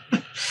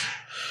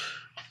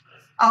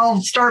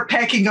 I'll start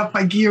packing up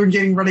my gear and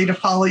getting ready to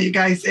follow you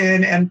guys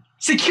in and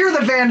secure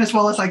the van as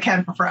well as I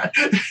can for Fred.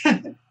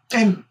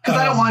 And because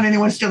I don't want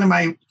anyone stealing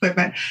my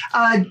equipment.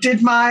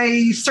 Did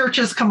my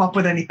searches come up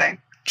with anything?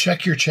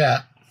 Check your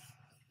chat.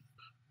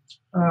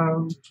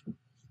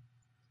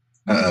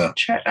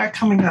 Chat not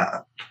coming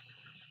up.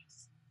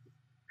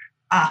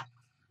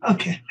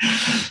 Okay.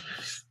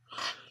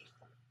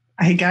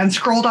 I again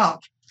scrolled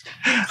up.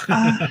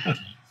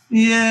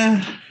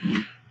 Yeah.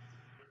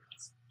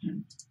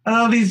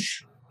 Oh,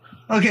 these.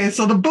 Okay,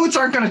 so the boots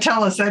aren't going to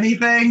tell us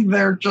anything.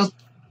 They're just.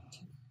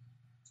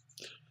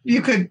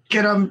 You could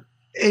get them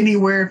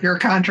anywhere if you're a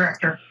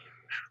contractor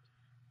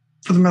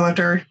for the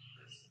military.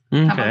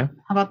 Okay. How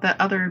about that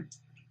other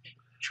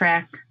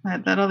track,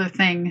 that other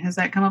thing? Has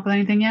that come up with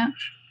anything yet?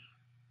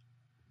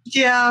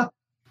 Yeah.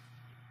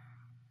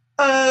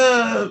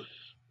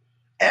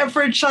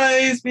 Average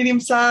size, medium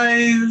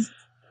size,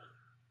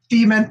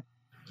 demon.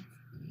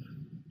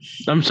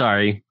 I'm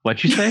sorry.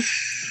 What'd you say?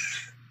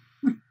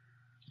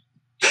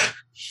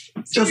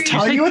 Just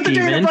tell you what the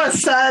demon? database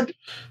said.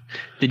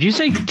 Did you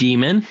say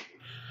demon?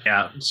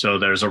 Yeah, so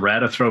there's a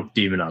Ratathrope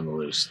demon on the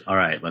loose. All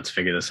right, let's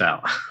figure this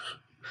out.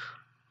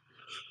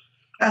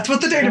 That's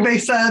what the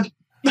database said.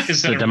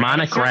 Is it The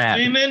demonic Ratathrope rat.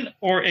 demon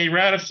or a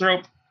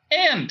Ratathrope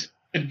and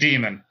a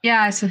demon?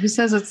 Yeah, so who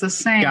says it's the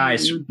same?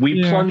 Guys,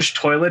 we plunge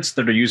toilets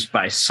that are used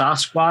by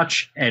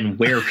Sasquatch and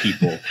were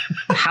people.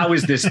 How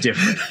is this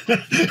different?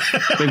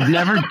 We've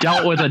never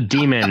dealt with a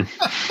demon.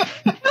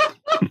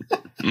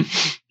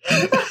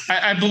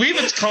 I believe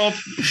it's called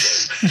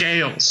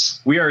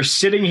scales. We are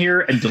sitting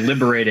here and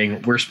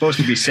deliberating. We're supposed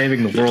to be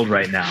saving the world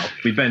right now.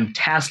 We've been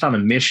tasked on a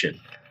mission.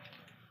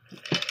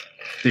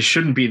 This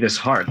shouldn't be this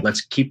hard.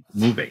 Let's keep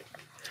moving.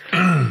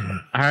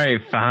 All right,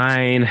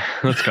 fine.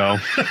 Let's go.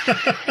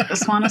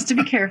 Just want us to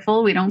be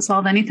careful. We don't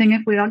solve anything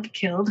if we all get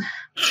killed.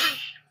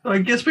 So I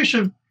guess we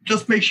should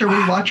just make sure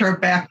we watch our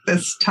back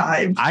this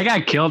time. I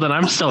got killed and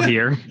I'm still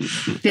here.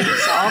 Did it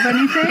solve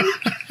anything?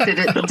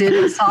 Did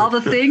it solve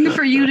a thing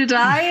for you to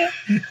die?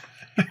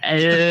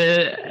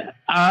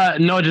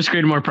 No, just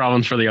create more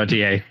problems for the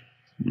OTA.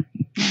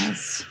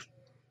 Yes.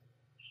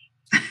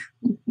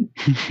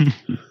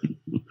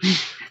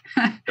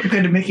 I'm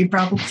good at making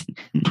problems.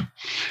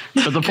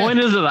 But the point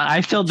is that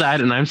I still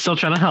died and I'm still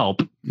trying to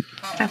help.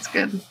 That's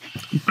good.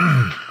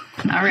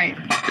 All right.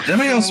 Did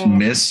anybody else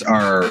miss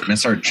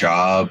our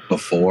job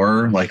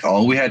before? Like,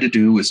 all we had to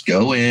do was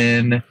go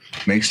in,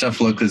 make stuff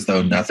look as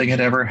though nothing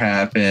had ever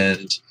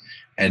happened,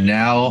 and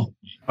now.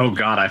 Oh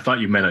God, I thought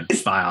you meant a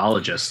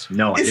biologist.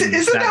 No, Isn't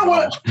that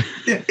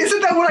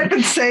what I've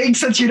been saying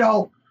since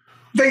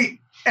they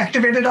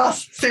activated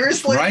us?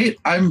 Seriously, right?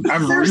 I'm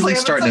really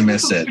starting to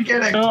miss it.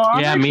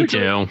 Yeah, me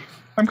too.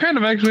 I'm kind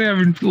of actually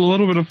having a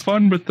little bit of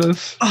fun with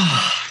this.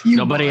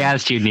 Nobody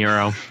asked you,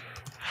 Nero.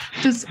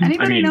 Does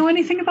anybody know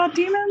anything about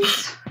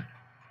demons?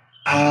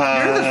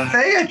 You're the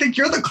Fae. I think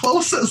you're the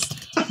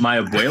closest. My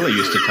abuela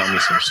used to tell me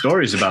some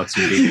stories about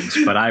some demons,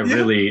 but I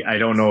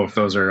don't know if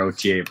those are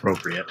OTA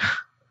appropriate.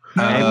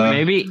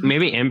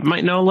 Maybe Imp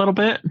might know a little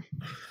bit.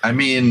 I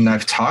mean,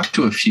 I've talked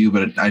to a few,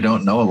 but I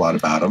don't know a lot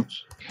about them.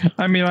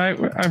 I mean, I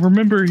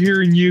remember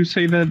hearing you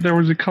say that there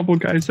was a couple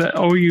guys that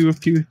owe you a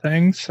few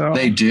things. So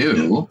they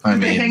do. Do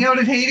they hang out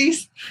in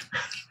Hades?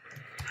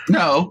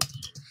 No,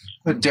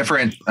 but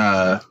different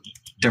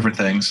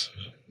things.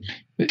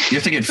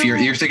 You're thinking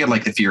Fury. You're thinking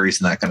like the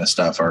Furies and that kind of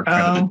stuff are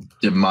kind of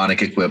the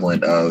demonic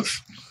equivalent of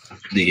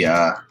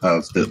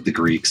the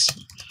Greeks.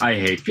 I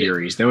hate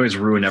Furies. They always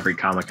ruin every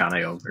Comic-Con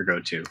I ever go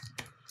to.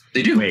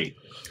 They do. Wait,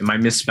 am I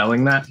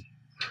misspelling that?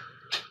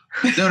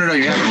 No,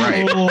 you have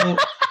it right.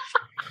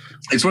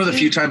 It's one of the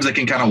few times they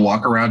can kind of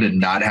walk around and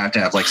not have to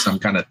have like some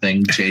kind of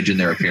thing change in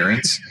their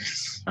appearance.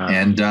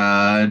 And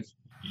they're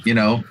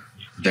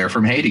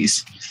from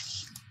Hades.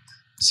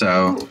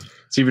 So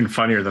it's even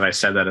funnier that I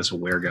said that as a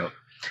weregoat.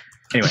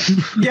 Anyway.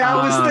 Yeah,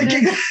 I was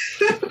thinking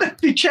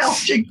that'd be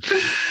challenging.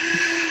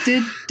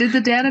 Did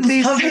the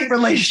database love-hate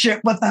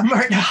relationship with them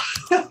right now?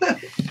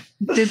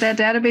 Did that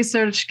database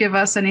search give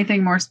us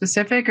anything more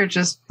specific or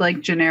just like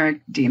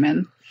generic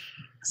demon?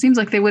 Seems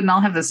like they wouldn't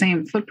all have the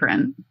same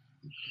footprint.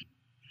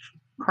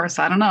 Of course,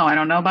 I don't know. I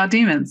don't know about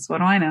demons. What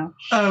do I know?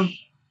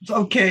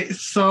 Okay,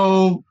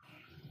 so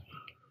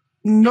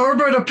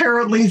Norbert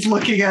apparently is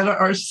looking at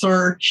our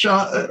search.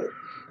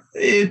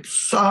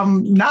 It's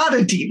not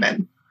a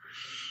demon.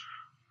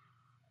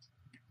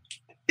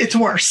 It's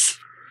worse,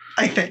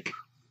 I think.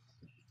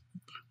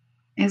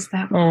 Is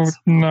that? Oh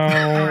no!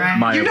 Right.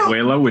 My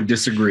abuela would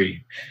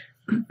disagree.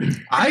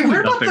 I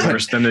would nothing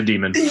worse than a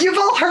demon. You've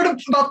all heard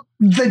about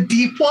the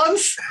deep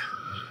ones?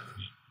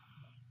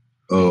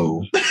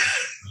 Oh.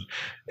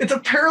 It's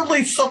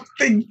apparently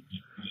something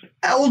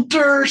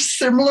elder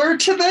similar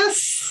to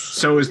this.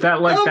 So is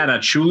that like that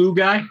Achulu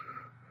guy?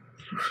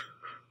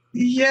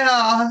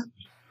 Yeah.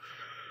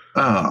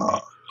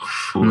 Oh,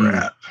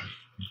 crap.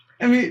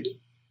 I mean,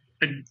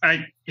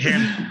 I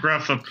hand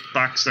Gruff a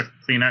box of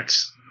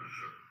Kleenex.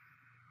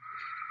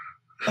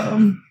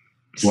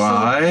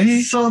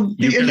 Why? So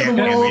the end of the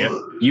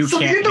world. You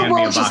can't hand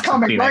me a box of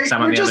Kleenex.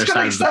 I'm on the other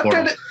side of the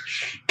portal.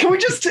 Can we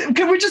just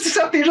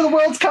accept the end of the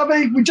world's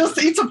coming? We just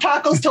eat some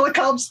tacos till it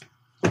comes.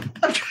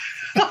 I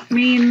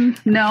mean,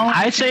 no.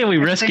 I say we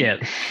risk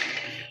it.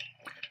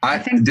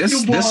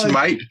 This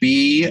might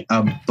be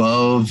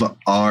above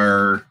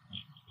our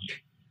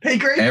pay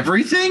grade.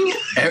 Everything.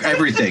 Well,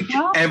 everything.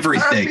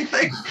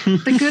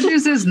 The good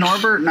news is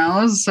Norbert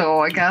knows, so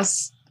I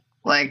guess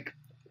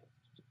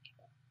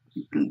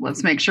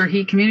let's make sure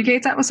he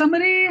communicates that with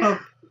somebody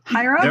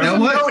higher up. There's a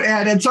note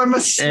added, so I'm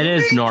assuming it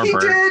is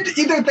Norbert. He did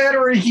either that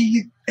or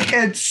he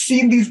had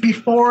seen these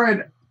before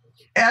and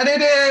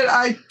added it.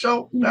 I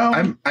don't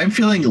know. I'm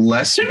feeling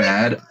less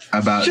bad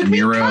about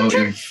Nero.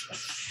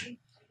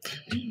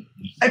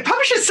 I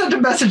probably should send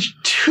a message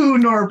to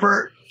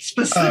Norbert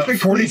specifically.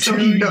 42, so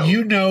he knows.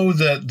 You know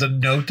that the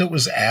note that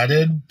was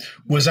added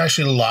was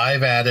actually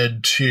live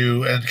added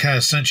to and kind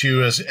of sent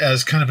you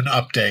as kind of an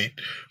update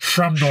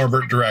from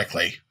Norbert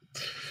directly.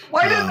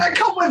 Why didn't I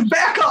come with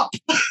backup?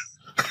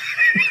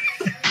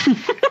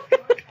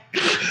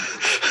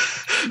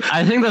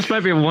 I think this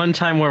might be one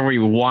time where we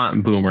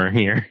want Boomer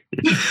here.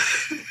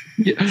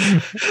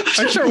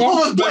 I start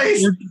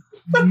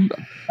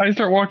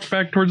walking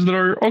back towards the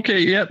door. Okay,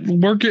 yep,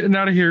 we're getting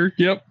out of here.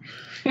 Yep.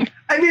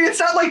 I mean, it's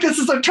not like this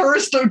is a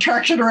tourist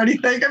attraction or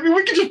anything. I mean,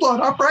 we can just blow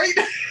it up, right?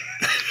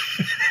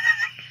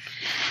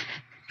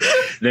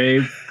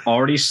 They've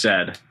already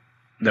said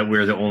that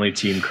we're the only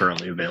team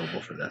currently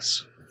available for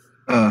this.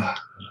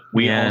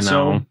 We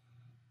also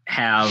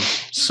have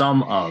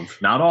some of,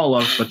 not all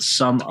of, but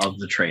some of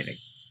the training.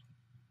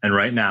 And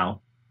right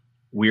now,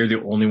 we're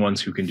the only ones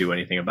who can do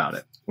anything about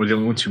it. We're the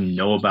only ones who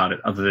know about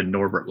it other than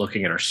Norbert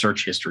looking at our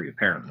search history,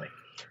 apparently.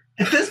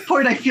 At this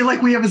point, I feel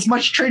like we have as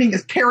much training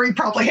as Perry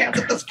probably has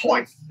at this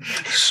point.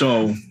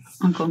 So,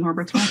 Uncle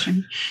Norbert's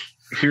watching.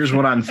 Here's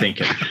what I'm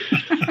thinking.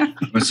 I'm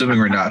assuming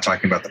we're not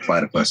talking about the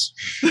platypus.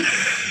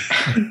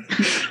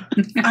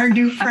 Our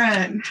new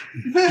friend.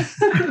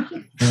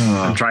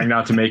 I'm trying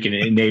not to make an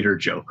Nader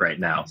joke right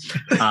now.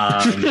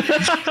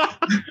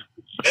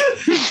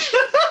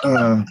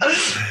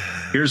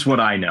 Here's what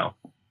I know.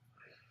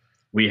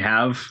 We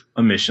have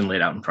a mission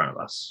laid out in front of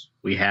us.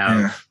 We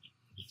have,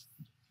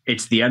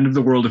 it's the end of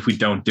the world if we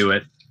don't do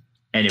it.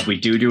 And if we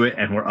do it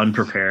and we're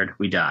unprepared,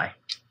 we die.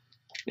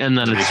 And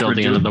then it's still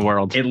the end of the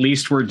world. At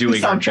least we're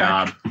doing our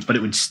job, but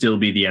it would still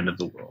be the end of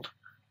the world.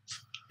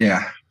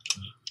 Yeah.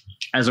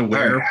 As a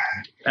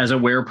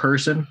were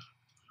person,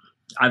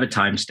 I have a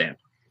timestamp.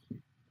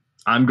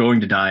 I'm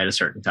going to die at a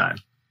certain time.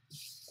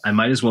 I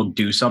might as well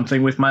do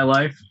something with my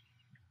life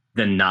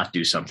than not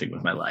do something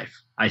with my life.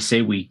 I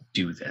say we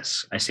do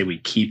this. I say we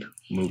keep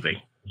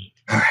moving.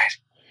 All right.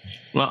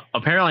 Well,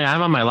 apparently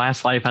I'm on my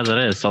last life as it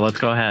is, so let's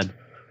go ahead.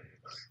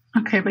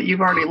 Okay, but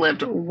you've already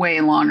lived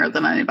way longer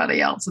than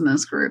anybody else in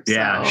this group.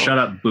 Yeah, so shut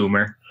up,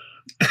 boomer.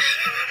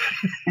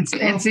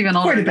 it's even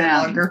older Quite a than bit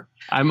that. longer.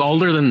 I'm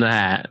older than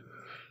that.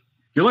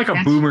 You're like a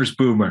boomer's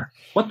boomer.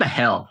 What the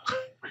hell?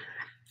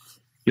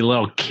 You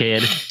little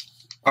kid.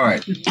 All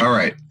right.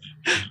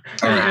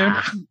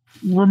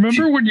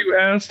 Remember when you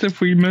asked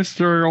if we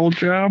missed our old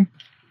job?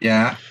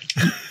 Yeah.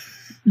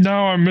 No,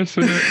 I'm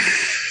missing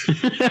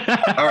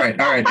it. All right.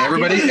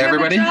 Everybody. Did you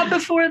have a job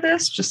before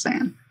this? Just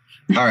saying.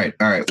 All right.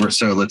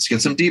 So let's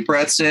get some deep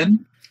breaths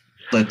in.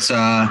 Let's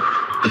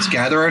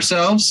gather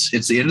ourselves.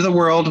 It's the end of the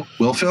world.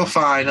 We'll feel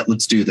fine.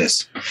 Let's do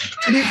this.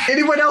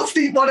 Anyone else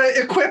want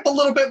to equip a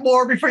little bit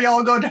more before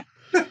y'all go down?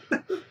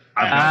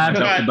 I've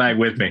got the bag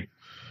with me.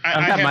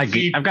 I've got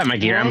my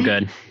gear. I'm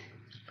good.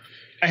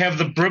 I have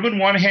the broom in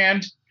one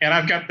hand, and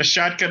I've got the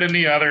shotgun in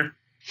the other.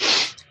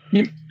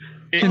 Can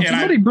And I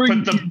somebody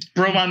bring- put the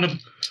broom on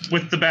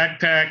with the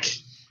backpack.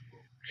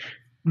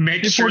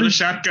 Make sure the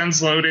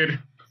shotgun's loaded.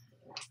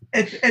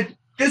 At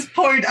this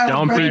point, I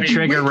Don't would be rather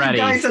trigger with ready.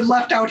 you guys and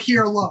left out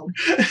here alone.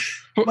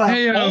 Well,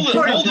 Hey,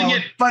 holding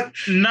it, but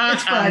not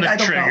it's fine, on I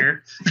the don't know.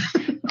 trigger.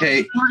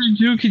 Okay.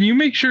 42, can you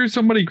make sure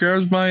somebody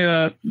grabs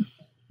my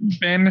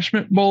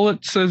banishment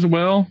bullets as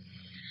well?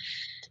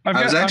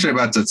 I was actually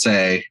about to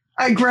say.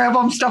 I grab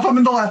them, stuff them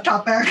in the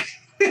laptop bag.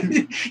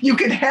 You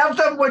can have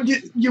them when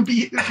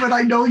when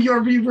I know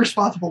you'll be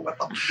responsible with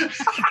them.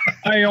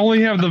 I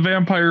only have the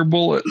vampire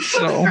bullets,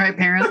 so. All right,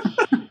 parent.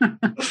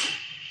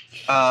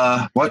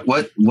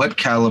 What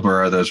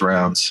caliber are those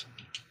rounds?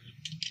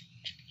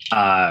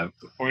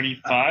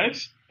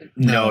 45?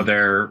 No,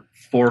 they're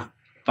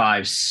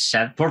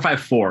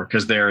 4.54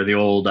 because they're the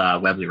old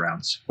Webley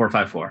rounds.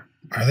 4.54.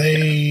 Are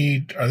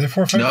they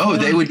 4.54? No,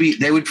 they would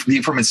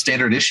be from a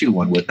standard issue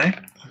one, wouldn't they?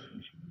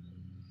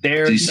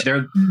 They're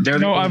the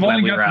No, old I've only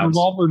Webley got the rounds.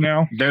 revolver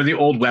now. They're the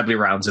old Webley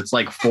rounds. It's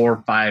like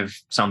 4.5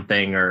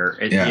 something, or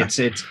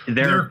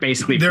they're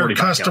basically they're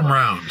 45 custom caliber.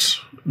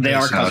 rounds. They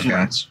are custom Okay.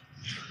 rounds.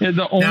 Yeah, the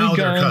Now only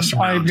they're gun custom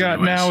I've rounds got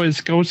anyways. now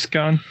is Ghost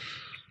Gun.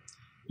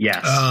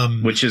 Yes,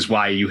 Um, which is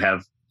why you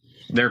have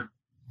there.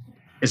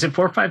 Is it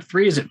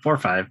 4.53? Is it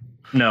 4.5?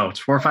 No, it's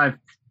 4.54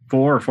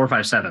 or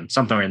 4.57,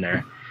 somewhere in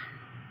there.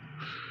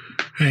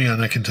 Hang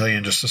on, I can tell you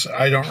in just a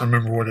second. I don't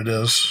remember what it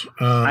is.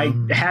 I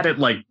had it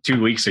like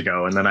 2 weeks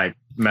ago, and then I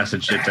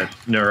messaged it to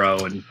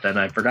Neuro, and then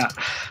I forgot.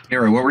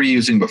 Nero, what were you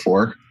using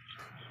before?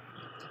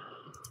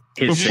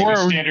 His Before-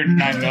 Standard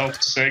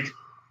 9mm SIG.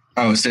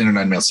 Oh, standard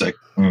 9mm SIG.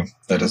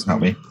 That doesn't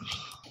help me.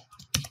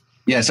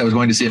 Yes, I was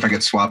going to see if I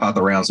could swap out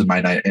the rounds in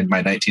my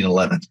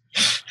 1911.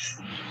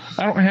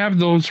 I don't have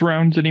those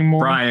rounds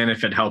anymore. Brian,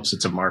 if it helps,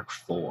 it's a Mark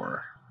IV.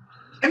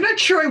 I'm not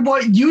sure I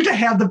want you to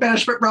have the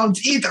banishment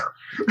rounds either.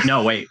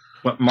 No, wait.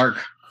 What, Mark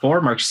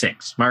IV? Mark VI?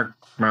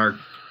 Mark.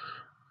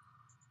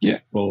 Yeah.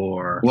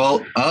 4.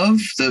 Well, of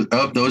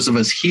those of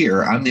us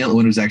here, I'm the only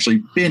one who's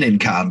actually been in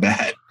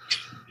combat.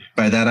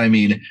 By that I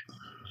mean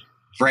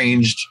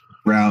ranged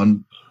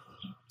round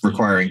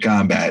requiring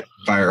combat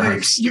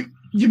firearms. You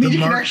mean the you can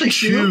Mark actually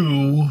shoot?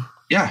 II.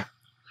 Yeah.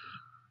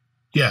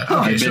 Yeah. Huh,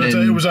 Okay. I've So been it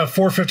in- was a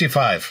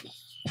 455.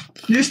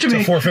 Used to It's a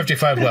be.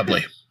 455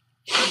 Webley.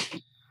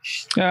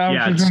 Yeah, I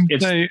Yeah, was going to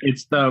say.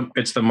 it's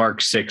the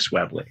Mark VI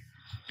Webley.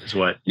 Is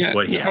what he I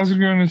has. was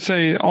going to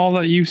say all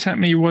that you sent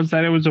me was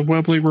that it was a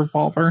Webley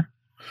revolver.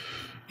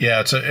 Yeah,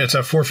 it's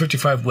a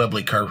 455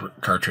 Webley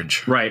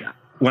cartridge. Right.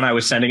 When I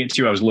was sending it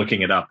to you, I was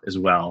looking it up as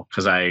well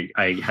because I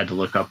had to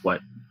look up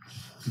what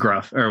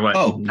Gruff or what.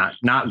 Oh, not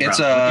Gruff. It's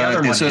what the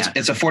other one had.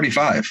 it's a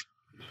 45.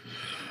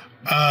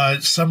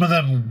 Some of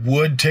them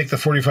would take the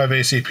 45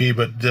 ACP,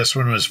 but this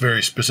one was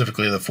very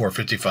specifically the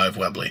 455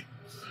 Webley.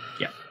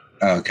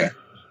 Oh, okay.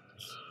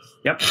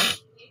 Yep.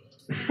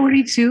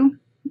 42.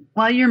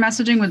 While you're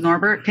messaging with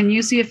Norbert, can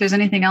you see if there's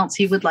anything else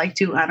he would like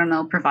to, I don't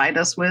know, provide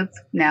us with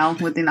now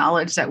with the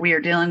knowledge that we are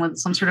dealing with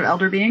some sort of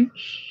elder being?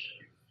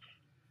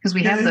 Because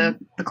we have the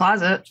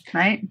closet,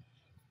 right?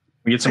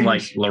 We get some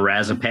like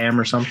lorazepam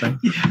or something.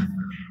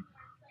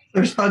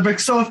 There's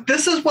Thunberg. So if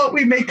this is what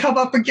we may come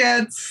up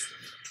against,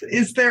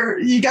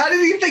 you got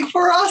anything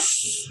for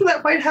us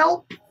that might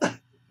help?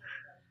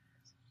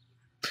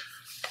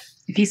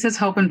 If he says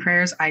hope and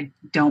prayers, I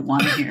don't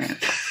want to hear it.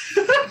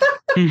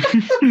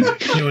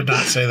 He would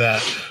not say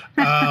that.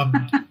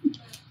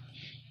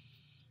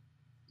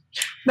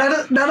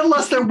 Not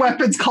unless they're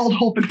weapons called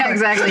hope and Yeah,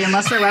 prayers. exactly,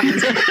 unless they're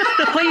weapons.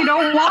 Well, you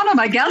don't want them,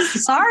 I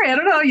guess. Sorry, I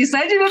don't know. You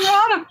said you didn't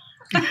want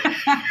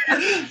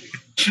them.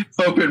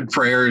 Hope and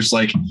prayer is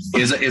like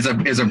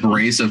is a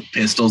brace of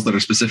pistols that are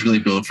specifically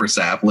built for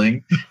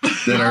sapling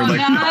that are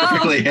like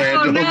perfectly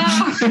handled. They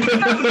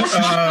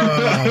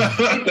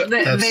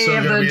have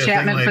the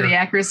enchantment for the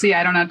accuracy.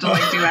 I don't have to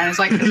like do that. It's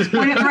like it's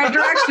pointing in the right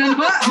direction.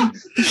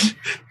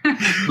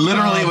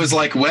 Literally, it was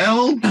like,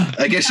 well,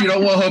 I guess you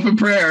don't want hope and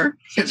prayer.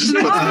 It just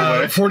puts it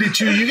away.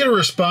 42. You get a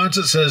response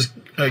that says,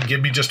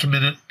 "Give me just a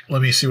minute.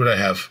 Let me see what I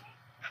have."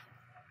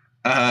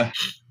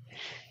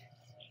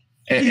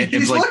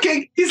 He's like,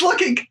 looking. He's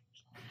looking.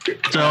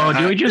 So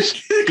do we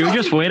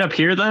just wait up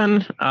here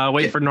then?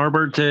 Wait for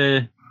Norbert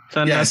to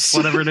send us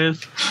whatever it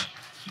is.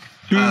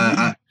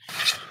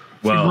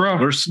 Well, Rough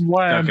we're stuck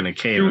lad. in a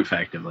cave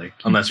effectively,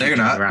 unless no, we you're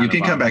turn not. around You can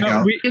and come bomb. back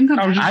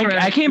out.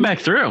 I came back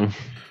through.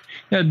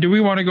 Yeah, do we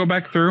want to go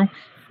back through?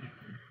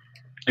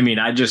 I mean,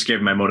 I just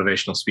gave my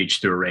motivational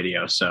speech through a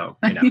radio, so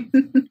I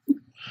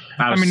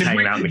was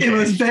hanging out in the It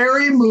was cave.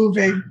 very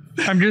moving.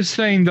 I'm just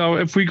saying though,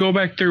 if we go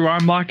back through,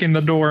 I'm locking the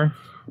door.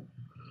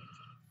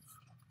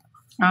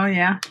 Oh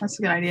yeah, that's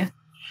a good idea.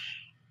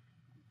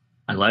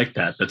 I like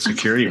that. That's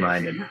security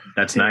minded.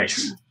 That's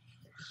nice.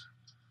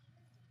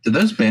 Do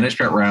those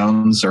banishment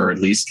rounds, or at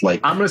least like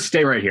I'm gonna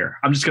stay right here.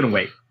 I'm just gonna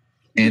wait.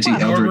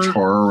 anti-eldritch Norbert,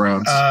 horror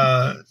rounds?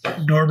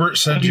 Norbert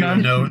sends you a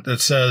note that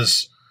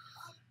says,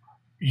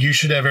 "You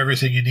should have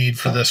everything you need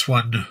for this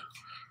one.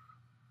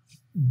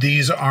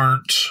 These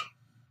aren't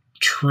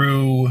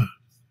true.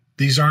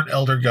 These aren't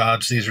elder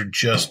gods. These are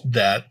just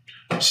that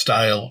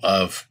style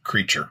of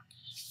creature."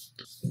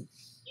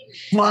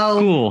 Well,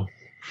 Cool.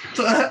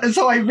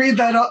 so I read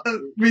that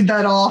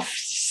off.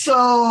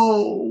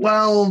 So,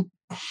 well,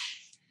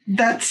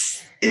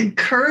 that's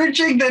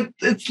encouraging that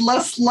it's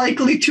less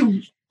likely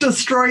to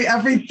destroy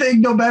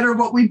everything no matter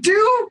what we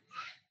do.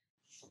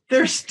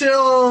 There's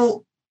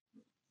still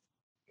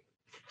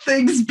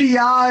things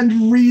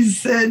beyond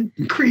reason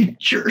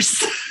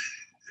creatures.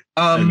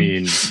 I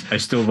mean, I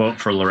still vote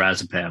for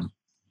Lorazepam.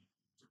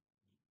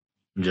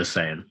 I'm just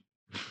saying.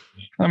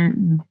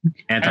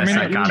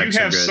 Antipsychotics you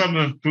are have good. some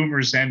of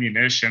Boomer's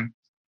ammunition.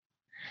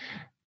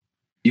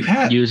 You've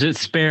had Use it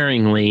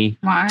sparingly.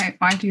 Why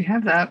do you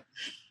have that?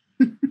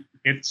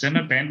 It's in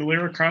a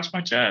bandolier across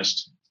my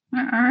chest.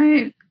 All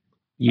right.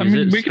 Use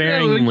it we could,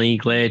 sparingly,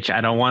 Glitch. I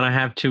don't want to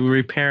have to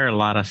repair a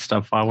lot of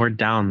stuff while we're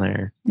down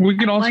there. We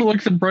can also look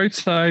at the bright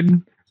side.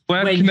 Vlad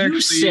When can you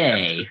actually,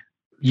 say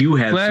you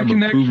have Vlad some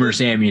can of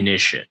Boomer's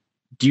ammunition,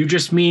 do you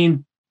just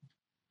mean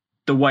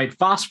the white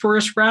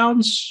phosphorus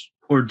rounds,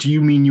 or do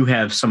you mean you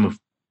have some of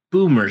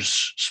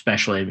Boomer's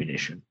special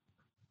ammunition?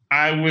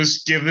 I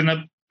was given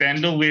a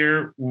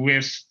bandolier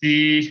with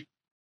the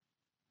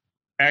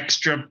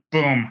extra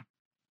boom.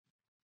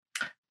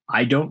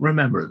 I don't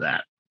remember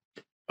that.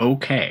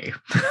 Okay.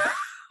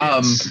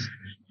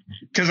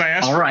 Because I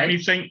asked All for right.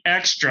 anything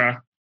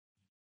extra,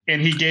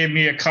 and he gave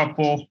me a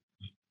couple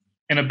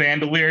in a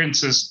bandolier and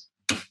says,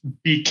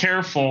 "Be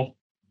careful."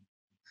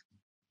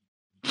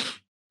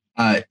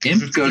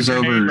 Imp goes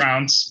over.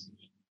 Rounds.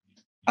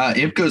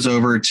 Imp goes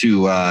over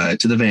to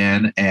the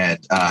van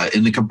and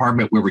in the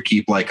compartment where we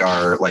keep like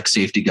our like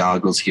safety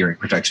goggles, hearing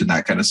protection,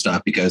 that kind of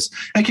stuff, because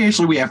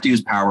occasionally we have to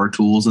use power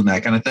tools and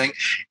that kind of thing.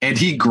 And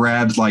he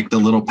grabs like the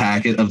little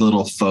packet of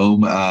little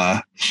foam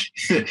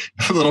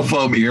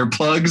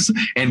earplugs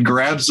and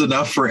grabs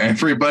enough for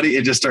everybody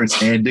and just starts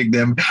handing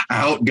them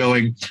out,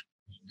 going,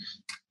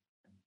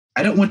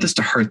 "I don't want this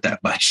to hurt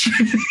that much."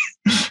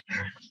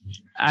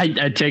 I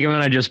take them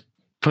and I just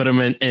put them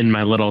in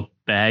my little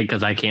bag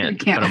because I can't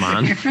put them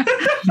on.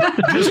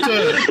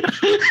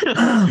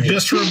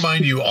 Just to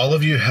remind you, all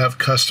of you have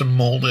custom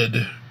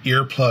molded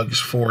earplugs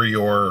for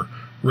your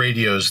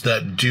radios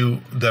that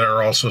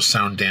are also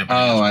sound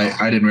dampening. Oh,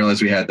 I didn't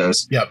realize we had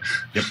those. Yep.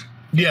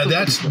 Yeah,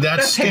 that's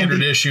standard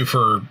handy. issue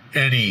for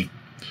any.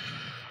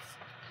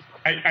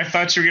 I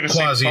thought you were going to say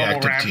bubble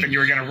Quasi-active wrap, team. and you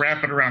were going to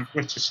wrap it around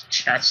Glitch's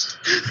chest.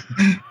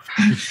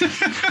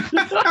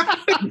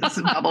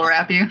 Doesn't bubble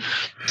wrap you.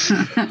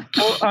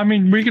 well, I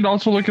mean, we could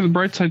also look at the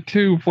bright side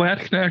too. Vlad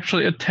can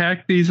actually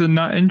attack these and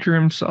not injure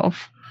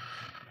himself.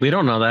 We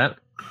don't know that.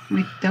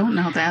 We don't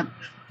know that.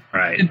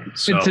 Right.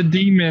 It's a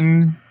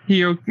demon.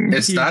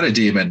 It's not a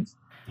demon.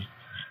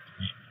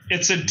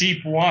 It's a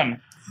deep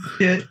one.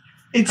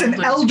 It's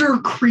an elder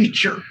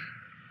creature.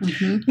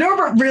 Mm-hmm.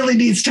 Norbert really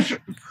needs to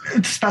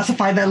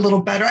specify that a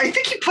little better. I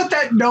think he put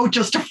that note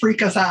just to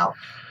freak us out.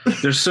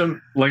 There's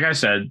some, like I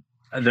said,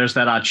 there's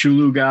that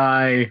Achulu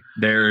guy.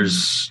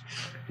 There's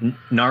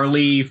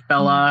gnarly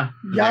fella.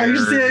 The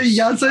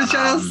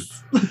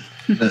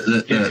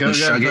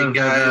shugging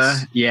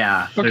guys.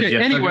 Yeah. Okay.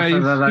 Anyway,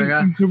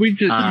 should we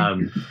just,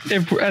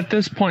 if at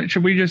this point,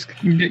 should we just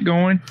get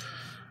going?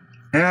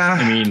 Yeah.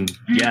 I mean,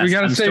 yes. We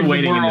gotta I'm save still the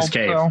waiting in this world,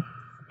 cave. so.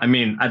 I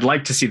mean, I'd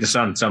like to see the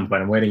sun at some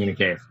point. I'm waiting in a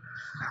cave.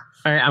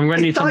 All right, I'm going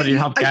to need somebody to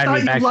help guide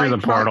me back through the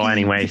portal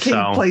anyway.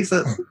 So it's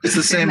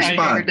the same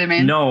spot.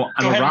 No,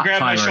 I'm Go a ahead and rock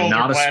grab my climber, shoulder,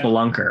 not a Vlad.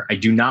 spelunker. I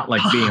do not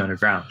like being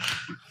underground.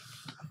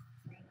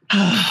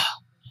 All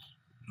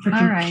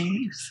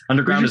right.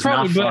 Underground is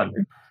not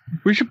fun.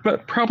 We should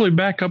probably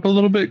back up a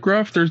little bit,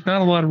 Gruff. There's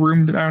not a lot of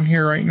room down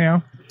here right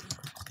now.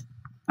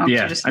 Oh,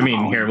 Yeah, just I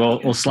mean, here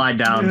we'll slide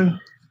down. Yeah.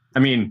 I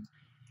mean,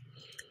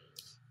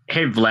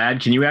 hey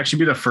Vlad, can you actually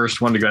be the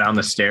first one to go down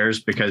the stairs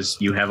because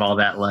you have all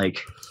that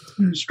like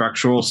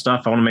structural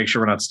stuff? I want to make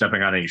sure we're not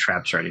stepping on any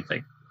traps or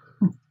anything.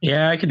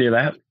 Yeah, I could do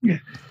that.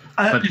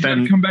 But You then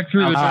gotta come back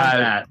through the door.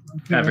 that,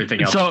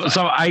 everything else.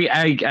 So I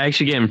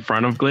actually get in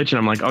front of Glitch and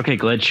I'm like, okay,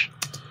 Glitch,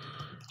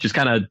 just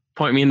kind of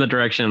point me in the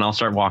direction and I'll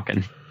start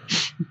walking.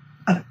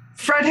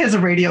 Fred has a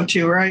radio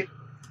too, right?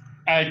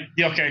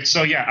 Okay,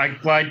 so yeah,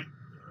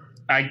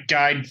 I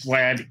guide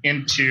Vlad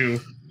into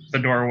the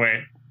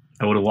doorway.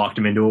 I would have walked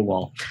him into a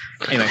wall.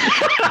 Anyway,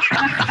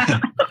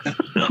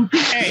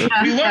 Hey,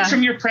 we learned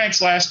from your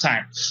pranks last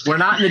time. we're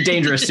not in a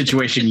dangerous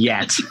situation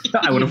yet.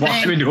 I would have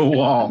walked him into a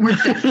wall. We're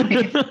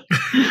definitely-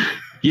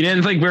 You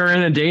didn't think we were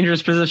in a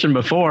dangerous position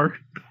before?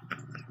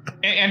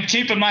 And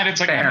keep in mind, it's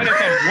like Fair. I'm gonna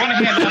have one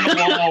hand on the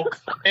wall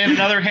and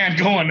another hand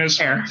going this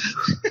far.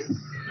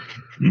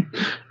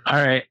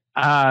 All right.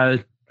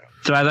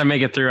 So as I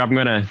make it through, I'm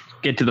gonna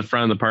get to the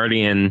front of the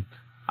party and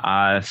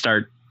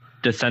start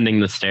descending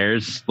the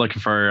stairs,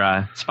 looking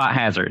for spot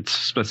hazards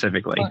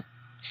specifically.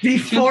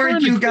 Before Before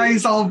you the-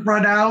 guys all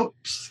run out,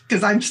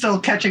 because I'm still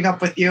catching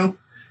up with you.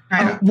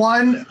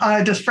 One,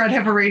 does Fred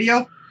have a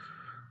radio?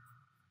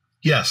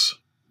 Yes.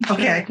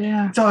 Okay.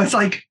 Yeah. So it's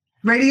like,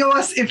 radio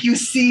us if you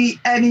see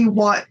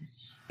anyone.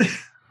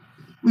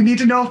 We need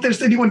to know if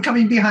there's anyone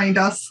coming behind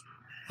us.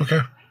 Okay.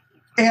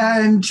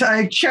 And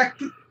I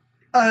checked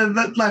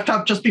the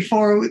laptop just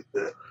before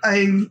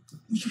the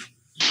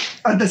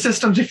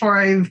systems before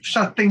I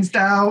shut things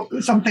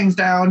down, some things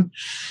down.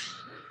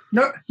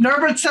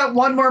 Norbert sent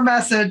one more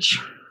message.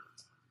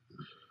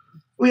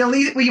 We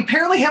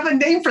apparently have a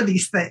name for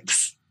these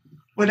things.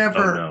 Whatever.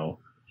 Oh no.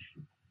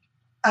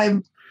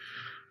 I'm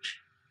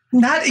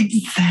not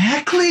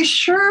exactly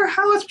sure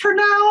how it's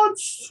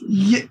pronounced.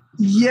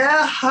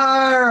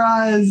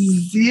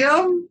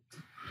 Yeharazium?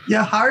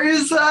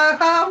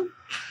 Yeharazam?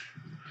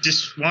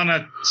 Just want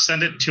to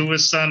send it to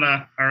us on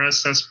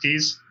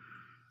RSSPs.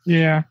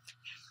 Yeah.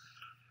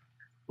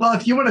 Well,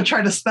 if you want to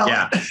try to spell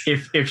Yeah. it,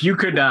 If you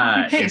could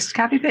Copy paste.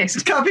 Copy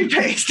paste. copy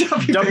paste.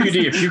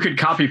 WD, if you could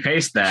copy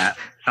paste that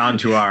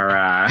onto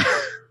our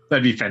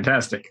that'd be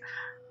fantastic.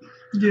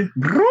 Yeah.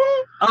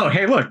 Oh,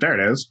 hey, look, there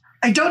it is.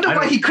 I don't know I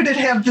why don't- he couldn't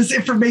have this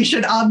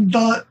information on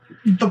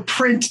the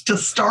print to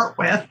start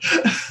with.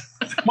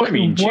 I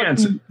mean,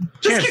 Just keep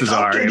chances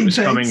are it updating was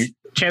things. coming.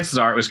 Chances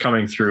are it was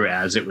coming through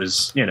as it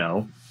was,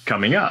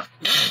 coming up.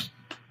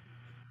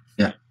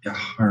 Yeah.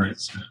 All right.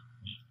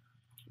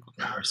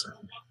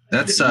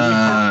 That's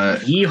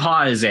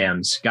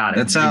Yeehaw Got it.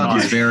 that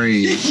sounds Yeehaw.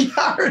 very.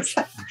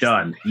 Yeharazam.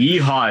 Done.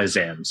 Yeehaw Is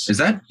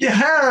that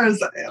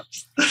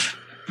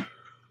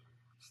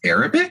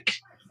Arabic?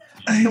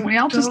 Can we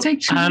all just take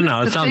I don't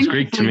know, it to sounds think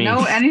Greek if to we me.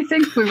 know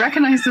anything? If we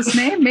recognize this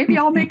name, maybe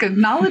I'll make a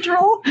knowledge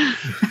roll.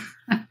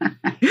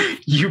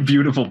 You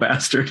beautiful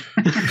bastard.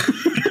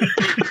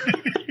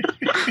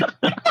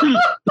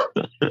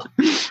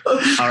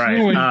 All right.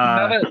 Anyway,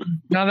 now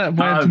that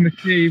Vlad's in the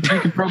cave, he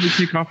could probably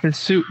take off his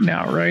suit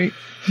now, right?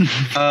 Can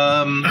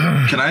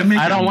I make?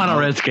 I don't a want to note?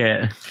 risk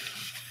it.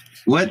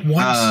 What?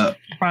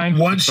 Fine.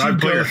 Once So I you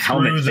put go your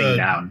helmet through thing the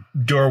down.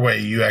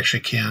 doorway, you actually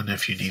can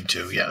if you need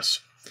to. Yes.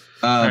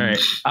 All right.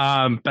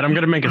 But I'm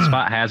gonna make a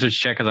spot hazards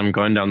check as I'm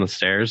going down the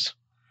stairs.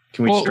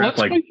 Can we Well, strap let's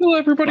like wait till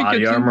everybody body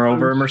gets in armor over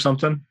first. him or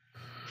something?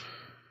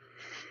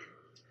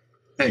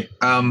 Hey,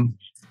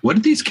 what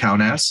did these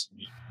count as?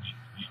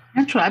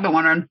 That's what I've been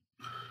wondering.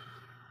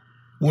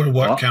 What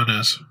Well- count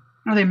as?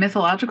 Are they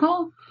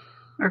mythological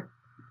or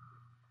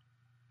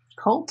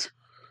cult?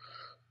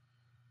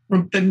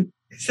 Then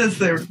it says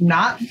they're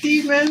not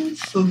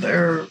demons, so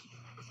they're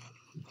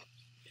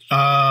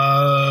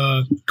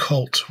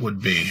Cult would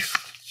be.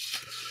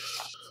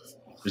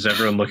 Is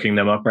everyone looking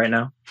them up right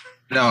now?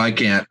 No, I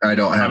can't. I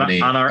don't have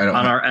any. On I don't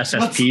have- our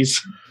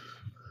SSPs.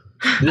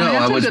 No,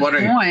 that's I a was good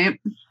wondering. Point.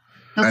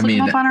 Let's I look mean-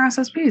 them up on our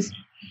SSPs.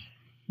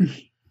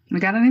 We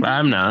got anything?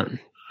 I'm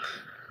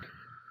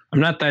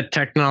not that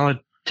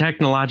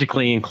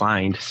technologically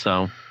inclined,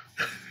 so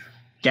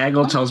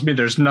Gaggle tells me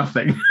there's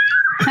nothing.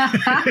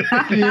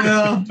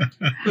 yeah.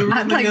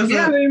 I'd like,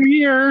 yeah, Same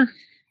here.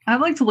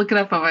 I'd like to look it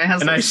up on my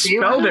SSP. And I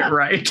spelled it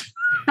right.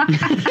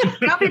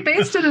 Copy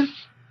pasted it.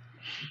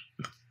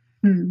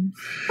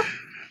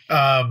 Well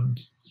I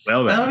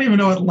then. don't even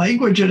know what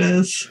language it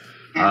is.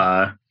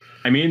 I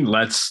mean,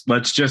 let's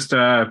just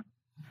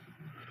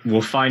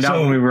we'll find out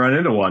So- when we run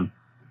into one.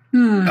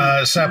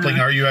 Sapling,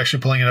 are you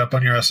actually pulling it up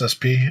on your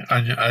SSP?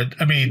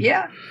 I mean,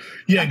 Yeah.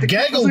 yeah. I think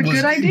that Gaggle was a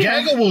good idea.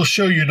 Gaggle will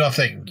show you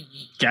nothing.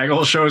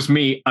 Gaggle shows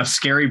me a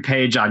scary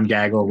page on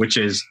Gaggle, which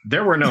is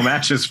there were no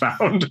matches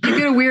found. You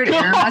get a weird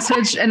error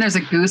message and there's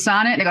a goose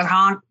on it and it goes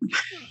honk.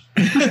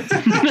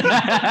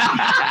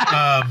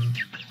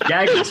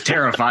 Gaggle's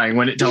terrifying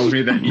when it tells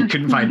me that you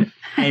couldn't find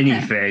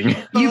anything.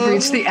 You've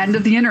reached the end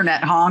of the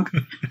internet, honk.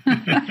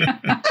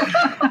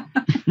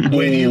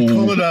 When you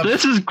pull it up,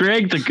 this is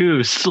Greg the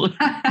Goose.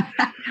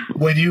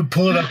 when you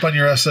pull it up on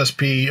your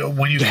SSP,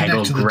 when you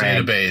Gaggle connect to the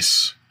Greg.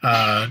 database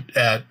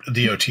at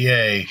the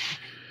OTA,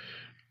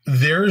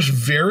 there's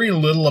very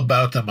little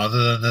about them other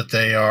than that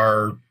they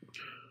are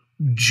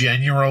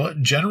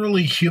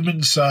generally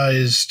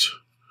human-sized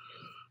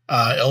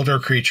elder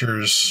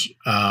creatures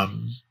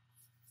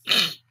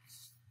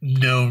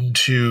known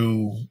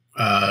to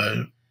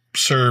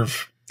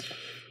serve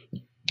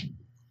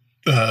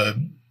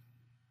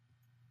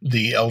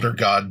the elder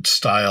god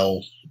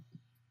style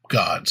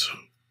gods.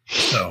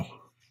 So,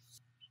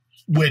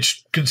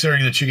 which,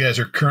 considering that you guys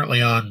are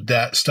currently on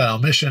that style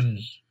mission,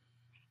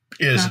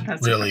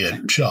 isn't really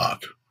a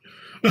shock.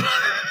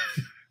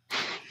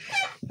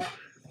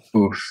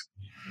 Oof.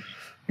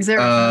 Is there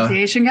a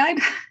pronunciation guide?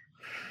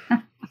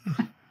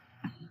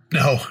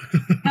 No.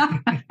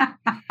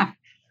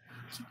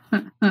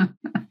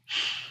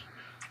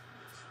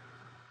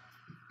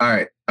 All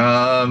right.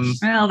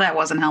 Well, that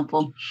wasn't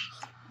helpful.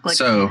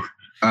 So,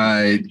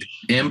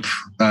 Imp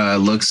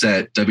looks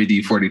at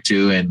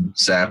WD-42 and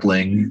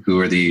Sapling, who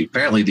are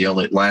apparently the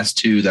only last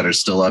two that are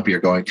still up here,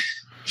 going,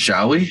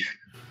 "Shall we?"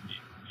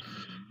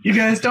 You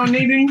guys don't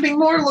need anything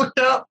more looked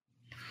up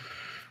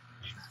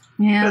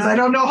because I Yeah.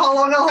 don't know how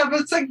long I'll have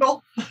a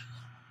signal.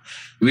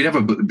 We don't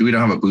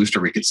have a booster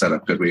we could set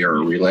up, could we, or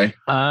a relay?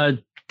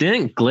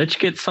 Didn't Glitch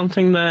get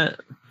something that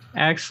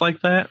acts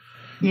like that?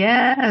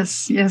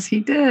 Yes, he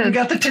You did.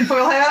 got the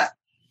tinfoil hat?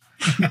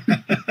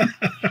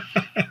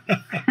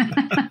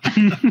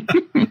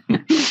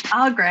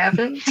 I'll grab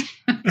it.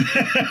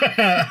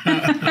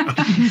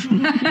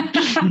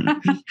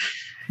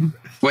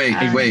 Wait.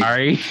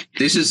 Sorry.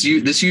 This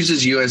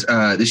uses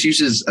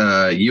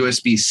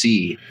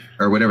USB-C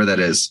or whatever that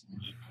is.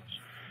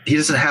 He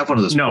doesn't have one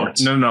of those No,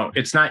 ports. no.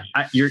 It's not.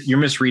 You're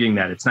misreading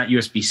that. It's not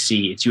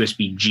USB-C. It's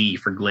USB-G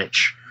for glitch.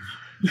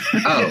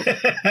 Oh,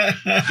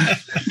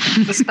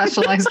 The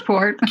specialized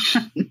port.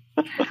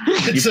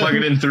 You plug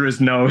it in through his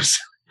nose.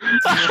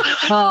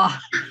 Oh.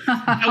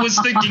 I was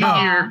thinking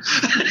here.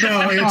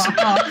 No,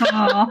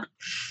 Oh.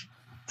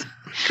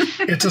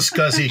 it's a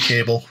SCSI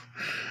cable.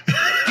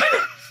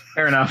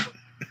 Fair enough.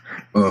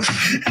 oof.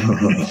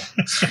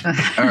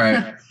 All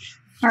right.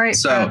 All right,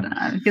 So- Fred,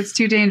 if it gets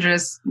too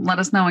dangerous, let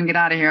us know and get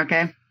out of here,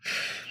 okay?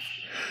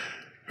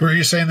 Who are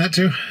you saying that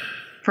to?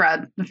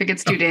 Fred, if it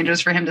gets too dangerous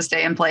for him to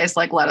stay in place,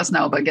 let us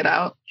know, but get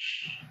out.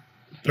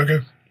 Okay.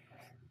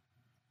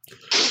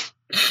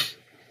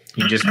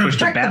 You just pushed a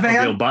Check the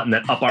van. Batmobile button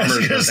that up I was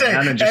armors gonna the say,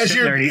 van and just as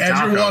sit there and eat you're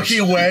tacos. walking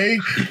away,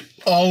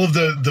 all of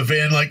the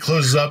van like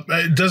closes up.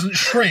 It doesn't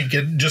shrink;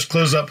 it just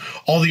closes up.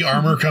 All the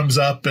armor comes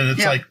up, and it's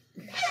Yeah. like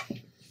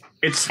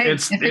It's Hey,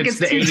 it's if it it's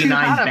gets the too hot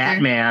 '89 up here.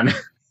 Batman.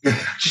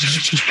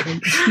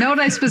 Note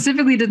I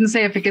specifically didn't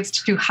say if it gets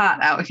too hot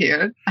out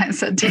here. I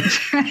said dangerous.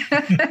 If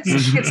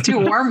it gets too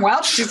warm,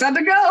 well, she's had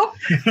to go.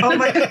 Oh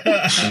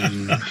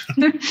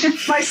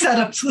my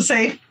setup's the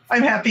same.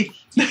 I'm happy.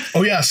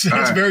 oh yes, it's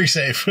right. very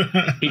safe.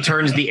 He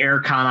turns the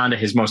aircon onto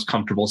his most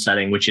comfortable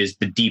setting, which is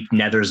the deep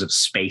nethers of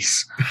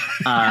space.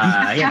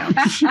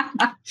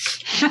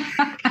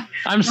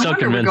 I'm so No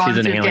wonder we're convinced going he's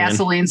an through alien.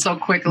 gasoline so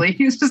quickly.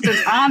 He's just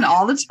it's on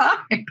all the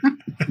time.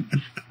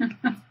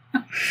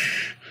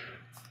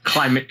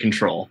 Climate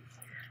control.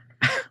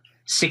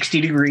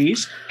 60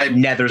 degrees. I-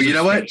 Nethers you of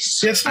know what?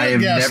 space. It's I not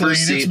have never gasoline.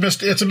 seen-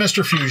 It's a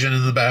Mr. Fusion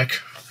in the back.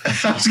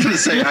 I was going to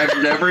say, I've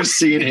never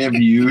seen him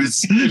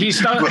use He's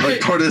stuck.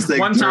 put this thing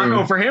One through.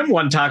 taco for him,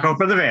 one taco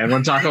for the van.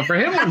 One taco for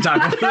him, one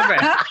taco for the van.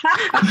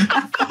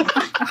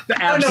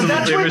 Oh, no,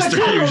 that's Absolutely, where the Mr.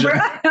 taco Fusion.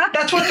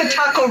 that's where the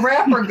taco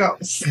wrapper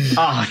goes.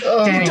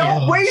 Oh, You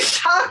don't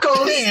waste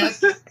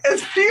tacos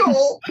as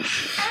fuel,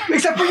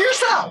 except for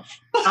yourself.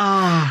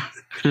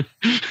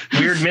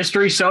 Weird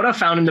mystery soda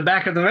found in the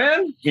back of the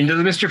van into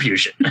the Mr.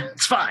 Fusion.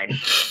 It's fine.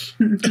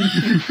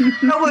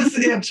 That was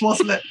Ibs,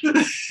 wasn't it?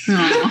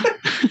 Oh.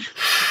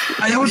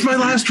 That was my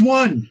last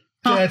one.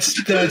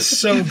 That's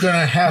so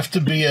gonna have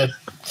to be a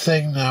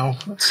thing now.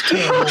 It's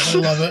terrible. I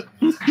love it.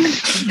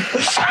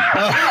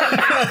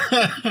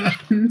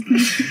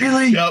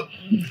 Really? Yep.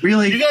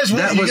 Really? You guys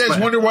That was my-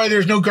 wonder why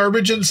there's no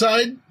garbage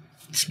inside?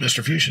 It's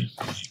Mr. Fusion.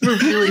 We're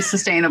really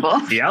sustainable.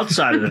 The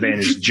outside of the van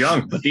is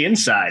junk, but the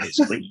inside is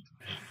clean.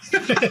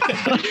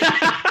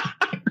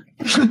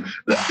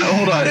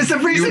 Hold on. There's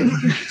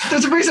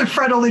a reason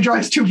Fred only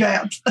drives 2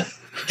 vans.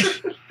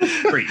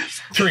 Breathe.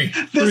 Three.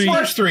 This Three.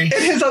 one It's three. and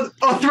his other,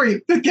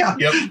 3. Yeah.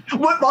 Yep.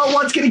 While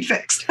one's getting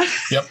fixed.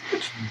 Yep.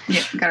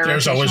 Yeah, got a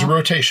There's always a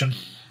rotational.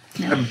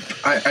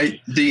 rotation.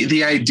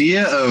 The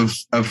idea of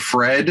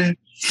Fred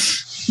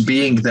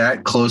being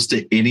that close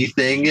to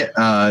anything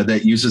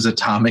that uses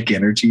atomic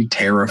energy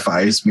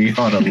terrifies me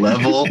on a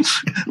level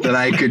that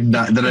I could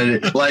not. That I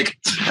like.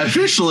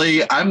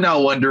 Officially, I'm now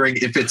wondering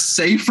if it's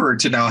safer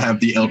to now have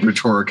the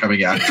Eldritch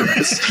coming after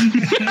us.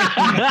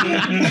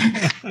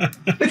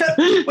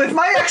 With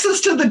my access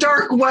to the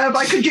dark web,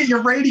 I could get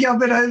your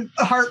radium in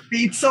a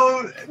heartbeat.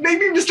 So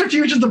maybe Mr.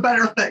 Fusion's a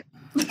better thing.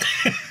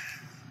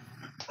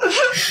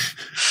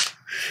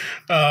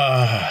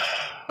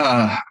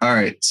 All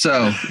right,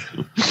 so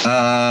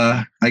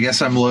I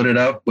guess I'm loaded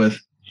up with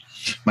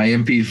my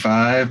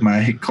MP5,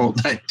 my Colt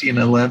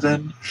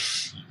 1911,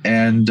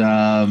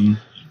 and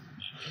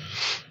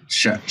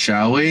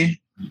shall we?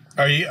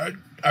 Are you?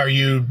 Are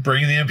you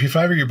bringing the MP5 or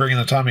are you bringing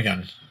the Tommy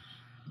gun?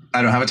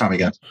 I don't have a Tommy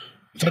gun.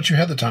 I thought you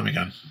had the Tommy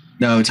gun.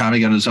 No, Tommy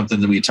gun was something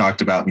that we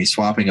talked about me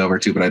swapping over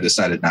to, but I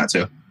decided not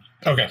to.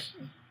 Okay.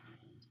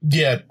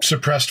 Yeah,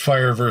 suppressed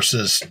fire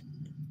versus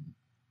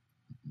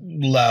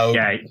loud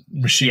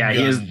machine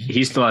gun.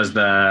 He still has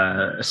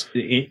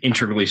the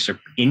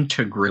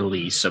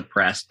integrally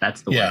suppressed.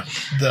 That's the word.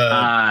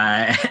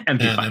 The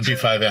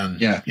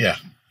MP5N. Yeah.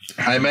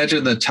 I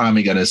imagine the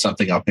Tommy gun is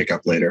something I'll pick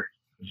up later.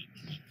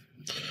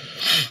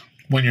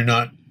 When you're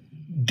not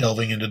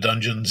delving into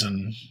dungeons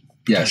and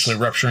potentially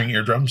rupturing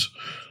eardrums.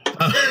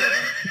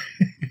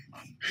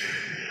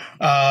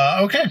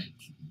 Okay.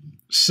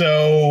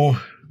 So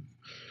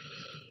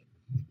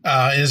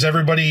are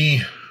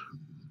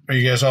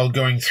you guys all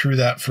going through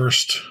that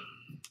first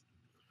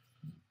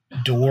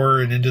door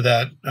and into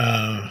that?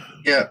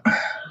 Yeah.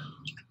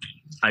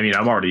 I mean,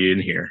 I'm already in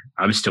here.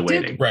 I'm still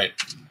waiting. Right.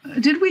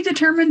 Did we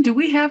determine, do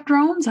we have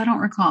drones? I don't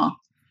recall.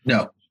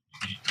 No.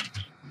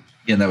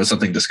 Yeah, that was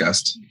something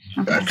discussed.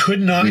 Okay.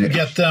 Could not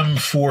get them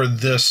for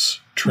this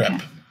trip.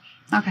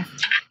 Okay.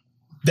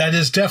 That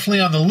is definitely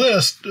on the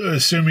list,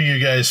 assuming you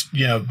guys,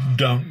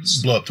 don't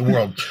blow up the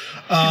world.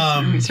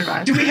 We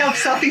survive. Do we have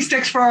selfie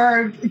sticks for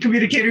our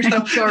communicator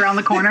stuff? Go around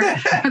the corner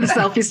with a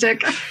selfie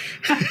stick.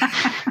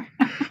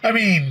 I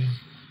mean,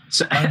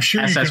 I'm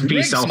sure SSP you can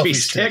selfie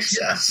sticks.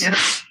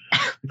 Yes.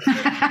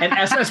 An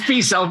SSP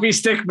selfie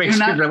stick makes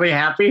me really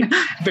happy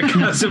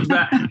because of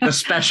the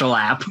special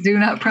app. Do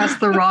not press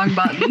the wrong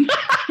button.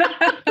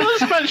 The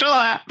special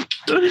app.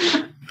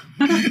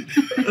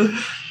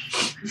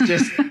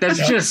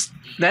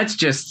 That's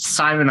just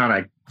Simon on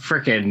a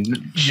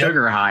freaking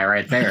sugar high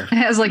right there. It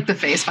has like the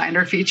face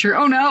finder feature.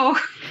 Oh no.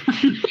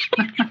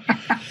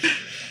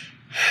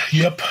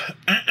 Yep.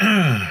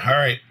 All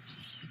right.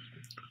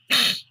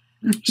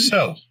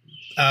 So,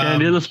 can I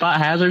do the spot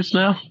hazards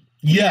now?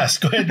 Yes,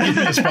 go ahead and give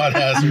me the spot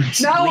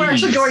hazards. Now we're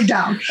actually going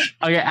down.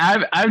 Okay,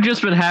 I've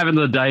just been having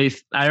the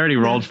dice. I already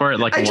rolled for it a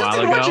while ago. I just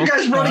didn't want you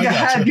guys running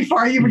ahead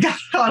before I even got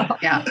caught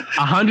up. Yeah.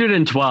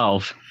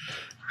 112.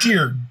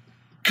 Dear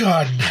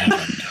God in heaven.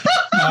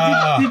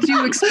 Did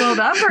you explode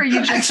up or are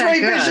you just that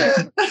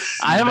good?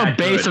 I have a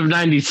base of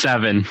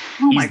 97.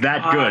 He's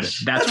that good.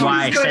 That's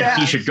why I said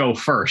he should go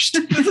first.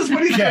 This is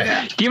what he's good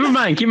at. Keep in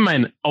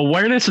mind,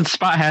 awareness and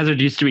spot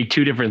hazard used to be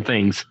two different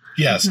things.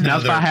 Yes. Now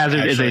spot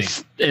hazard is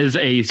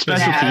a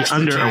specialty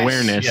under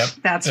awareness. Yep.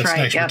 That's right.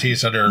 An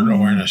expertise under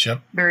awareness.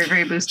 Yep. Very,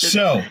 very boosted.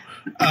 So,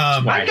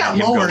 I got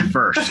lowered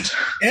first.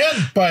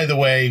 And by the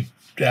way,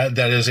 that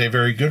is a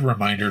very good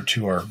reminder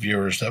to our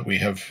viewers that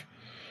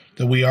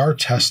we are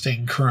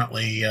testing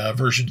currently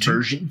version 2.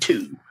 Version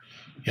 2.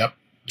 Yep.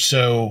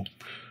 So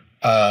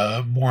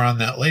more on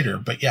that later.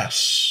 But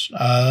yes,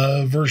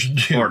 version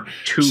 2. Or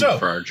 2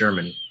 for our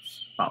German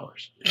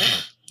followers.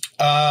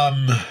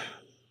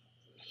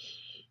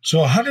 So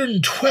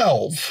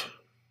 112.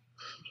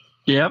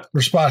 Yep.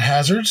 For spot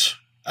hazards.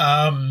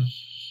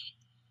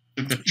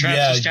 Did the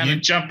trap just kind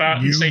of jump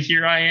out and say,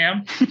 "Here I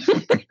am"?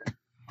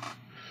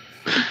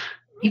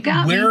 You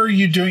got Where are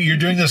you doing? You're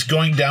doing this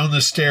going down the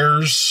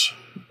stairs.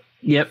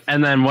 Yep,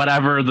 and then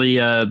whatever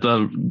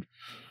the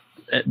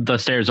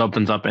stairs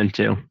opens up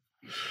into.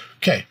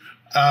 Okay.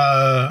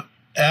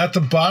 At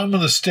the bottom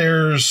of the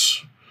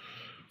stairs,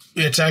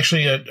 it's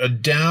actually a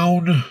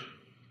down.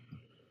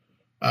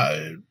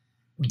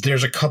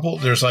 There's a couple.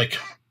 There's like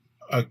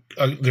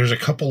there's a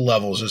couple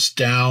levels. It's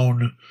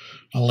down,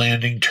 a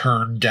landing,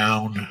 turn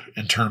down,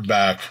 and turn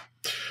back.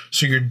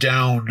 So you're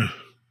down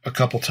a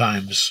couple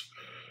times.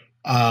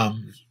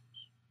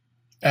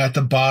 At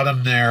the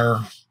bottom there,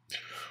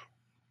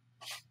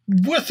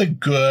 with a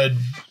good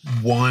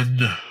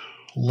one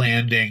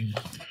landing,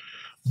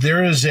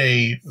 there is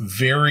a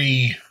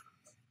very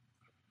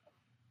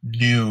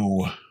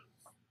new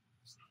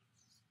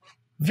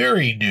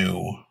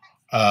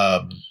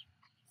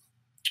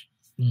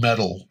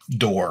metal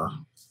door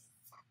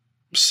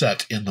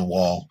set in the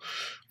wall.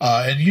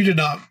 And you did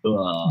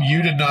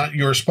not,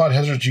 your spot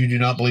hazards, you do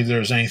not believe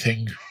there's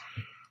anything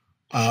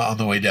on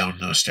the way down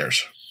those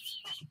stairs.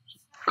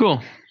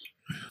 Cool.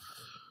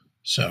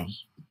 So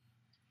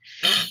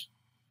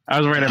I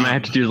was worried I might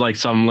have to do like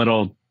some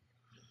little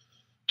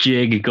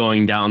jig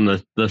going down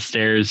the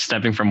stairs,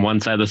 stepping from one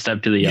side of the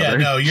step to the other.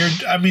 No,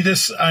 I'm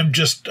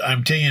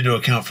taking into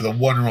account for the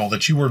one roll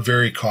that you were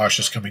very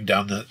cautious coming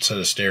down that set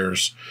of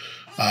stairs,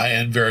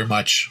 and very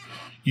much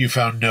you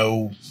found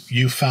no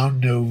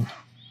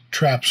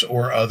traps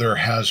or other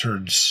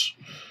hazards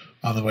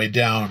on the way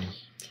down,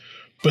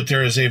 but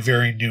there is a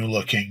very new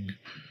looking,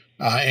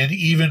 and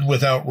even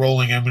without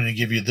rolling, I'm going to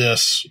give you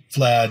this,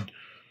 Vlad.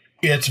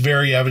 It's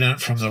very evident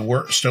from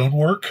the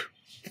stonework.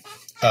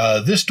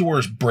 This door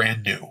is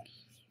brand new.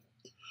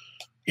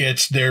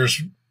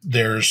 There's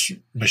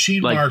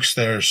machine marks.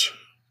 There's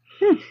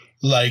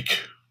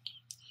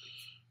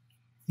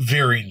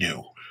very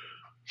new.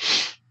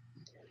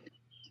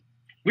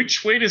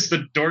 Which way does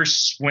the door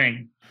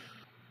swing?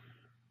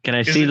 Can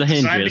I see the hinges? Is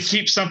it designed to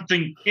keep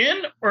something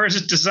in, or is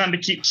it designed to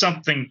keep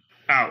something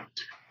out?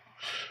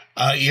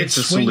 It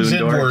swings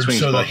inward,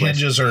 so the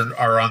hinges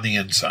are on the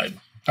inside.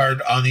 or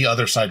on the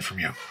other side from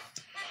you.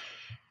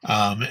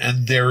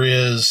 And there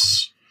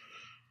is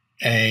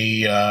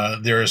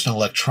an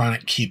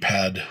electronic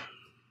keypad.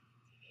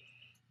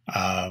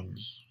 All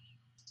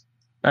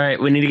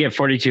right, we need to get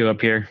 42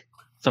 up here.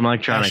 Some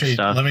electronic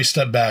stuff. Let me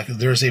step back.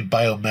 There's a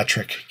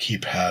biometric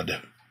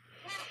keypad.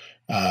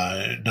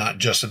 Not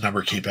just a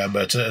number keypad,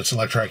 but it's an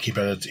electronic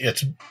keypad.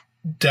 It's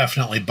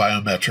definitely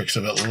biometrics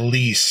of at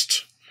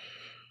least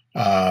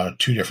 2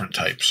 different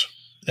types.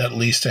 At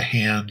least a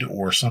hand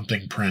or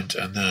something print,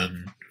 and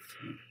then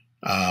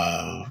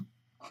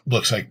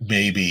looks like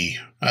maybe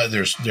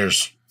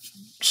there's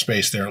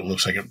space there. It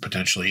looks like it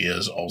potentially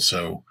is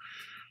also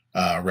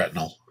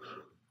retinal.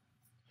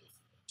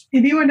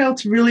 Anyone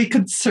else really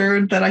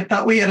concerned that I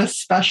thought we had a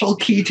special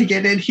key to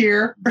get in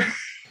here?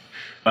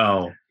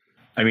 Oh,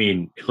 I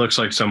mean, it looks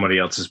like somebody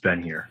else has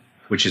been here,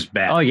 which is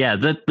bad. Oh yeah,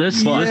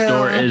 this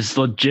door is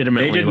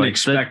legitimately. They didn't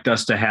expect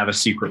us to have a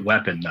secret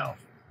weapon, though.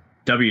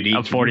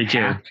 WD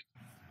 42.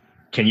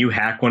 Can you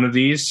hack one of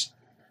these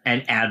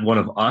and add one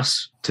of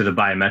us to the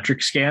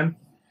biometric scan?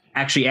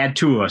 Actually, add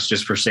 2 of us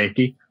just for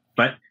safety.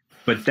 But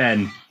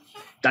then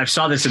I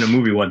saw this in a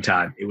movie one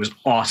time. It was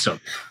awesome.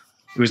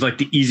 It was like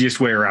the easiest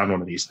way around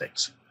one of these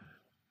things.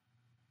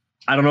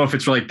 I don't know if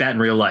it's like that in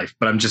real life,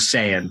 but I'm just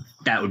saying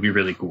that would be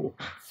really cool.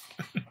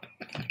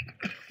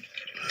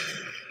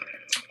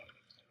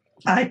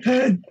 I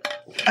could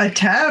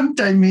attempt.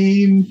 I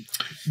mean,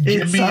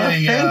 it's a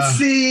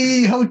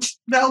fancy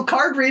hotel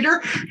card reader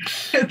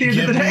at the end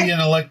of the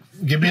day.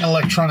 Give me an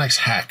electronics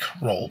hack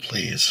roll,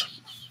 please.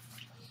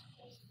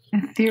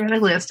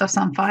 Theoretically, that stuff's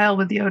on file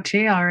with the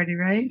OTA already,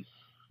 right?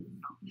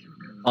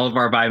 All of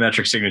our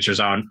biometric signatures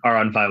are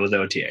on file with the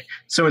OTA.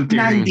 So in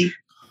theory, 90.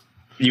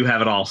 you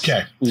have it all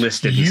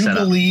listed. You and set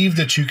believe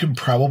that you can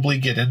probably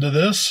get into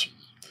this.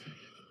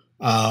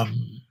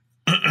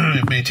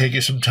 It may take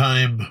you some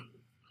time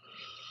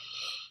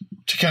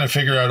to kind of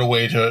figure out a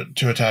way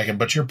to attack it,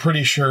 but you're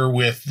pretty sure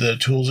with the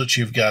tools that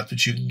you've got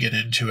that you can get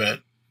into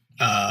it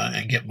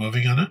and get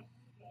moving on it.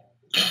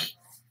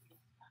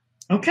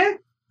 Okay.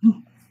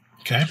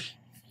 Okay.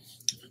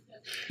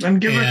 I'm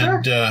good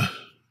with that.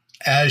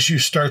 As you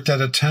start that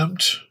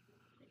attempt,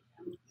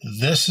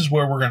 this is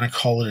where we're going to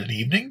call it an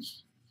evening.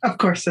 Of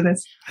course it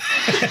is.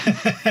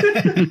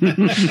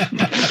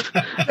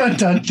 Dun,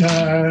 dun,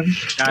 dun.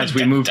 Guys,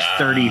 we moved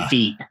 30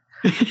 feet.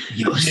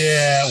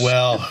 Yeah,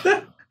 well.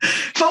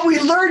 But we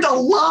learned a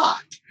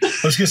lot. I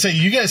was going to say,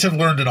 you guys have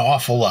learned an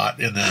awful lot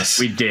in this.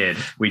 We did.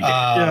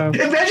 Imagine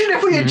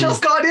if we had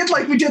just gone in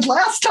like we did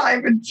last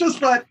time and just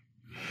thought,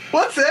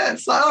 what's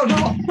this? I don't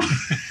know.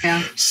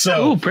 Yeah.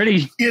 So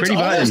pretty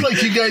almost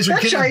like you guys are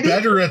That's getting shiny.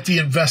 better at the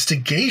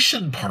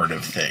investigation part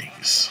of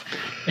things.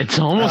 It's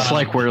almost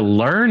like we're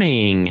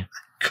learning.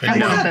 Could be.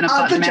 Been a On the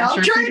button job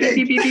master. training.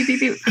 Beep, beep, beep,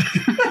 beep,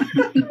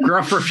 beep.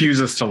 Gruff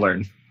refuses to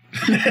learn.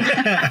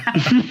 Gruff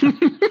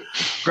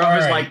is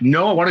right. like,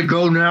 no, I want to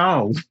go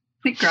now. I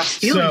think Gruff's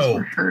feelings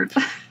were hurt.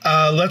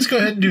 Let's go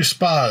ahead and do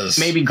spas.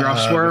 Maybe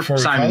Gruff's were, before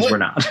we Simon's call it. were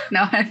not.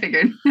 No, I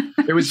figured.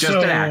 It was just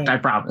So- an act, I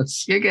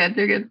promise. You're good.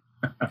 You're good.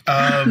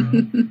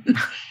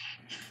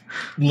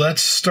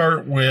 Let's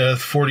start with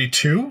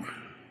 42.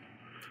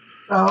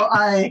 So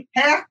I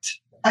hacked,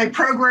 I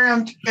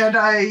programmed, and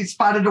I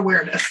spotted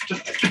awareness.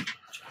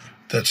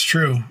 That's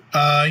true.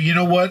 You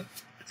know what?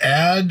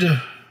 Add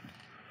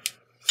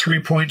 3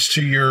 points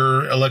to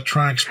your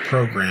electronics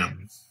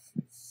program.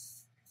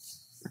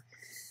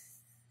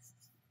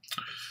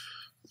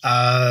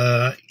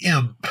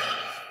 Imp.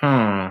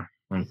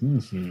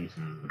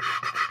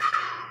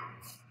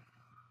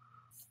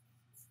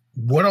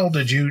 What all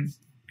did you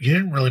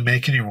didn't really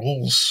make any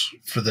rolls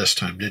for this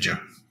time, did you?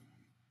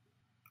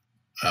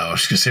 I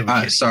was going to say,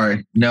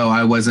 sorry. No,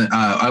 I wasn't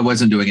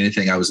doing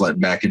anything. I was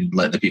letting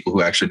the people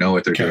who actually know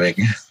what they're doing,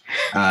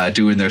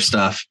 doing their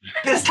stuff.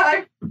 This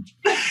time?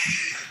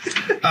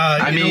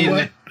 I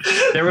mean,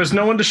 there was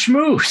no one to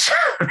schmooze.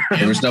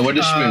 There was no one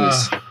to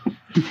schmooze.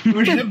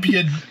 Imp,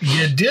 you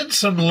did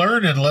some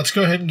learning. Let's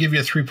go ahead and give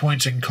you 3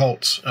 points in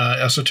cults,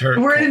 esoteric.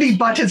 We're going to cults. need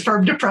buttons for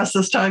him to press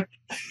this time.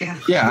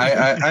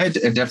 Yeah, I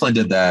definitely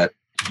did that.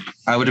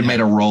 I would have made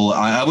a roll.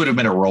 I would have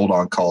made a roll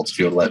on cults if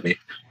you would let me,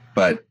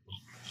 but.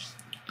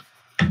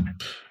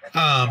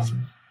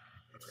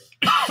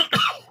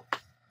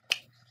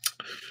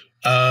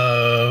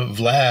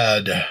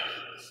 Vlad,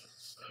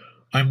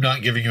 I'm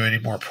not giving you any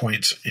more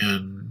points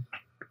in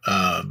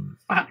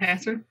Spot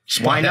hazard.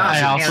 Why not?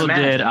 I also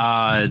did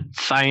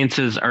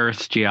sciences,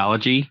 earth,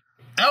 geology.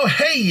 Oh,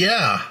 hey,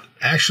 yeah.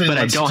 Actually, But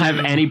I let's don't have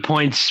do- any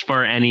points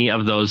for any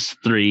of those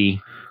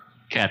 3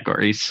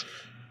 categories.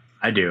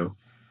 I do.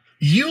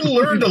 You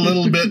learned a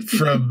little bit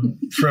from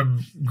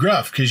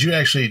Gruff because you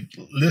actually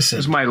This listened.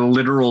 was my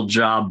literal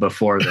job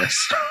before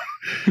this.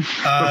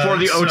 Before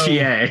the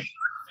OTA.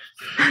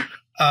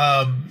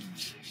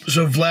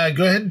 So Vlad,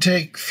 go ahead and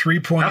take 3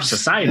 points. Gruff's a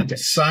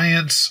scientist.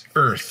 Science,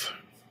 Earth.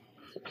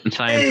 And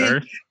science, Hey.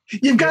 earth.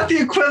 You've got the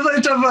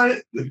equivalent of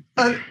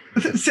a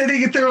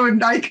sitting through a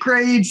 9th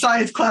grade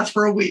science class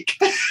for a week.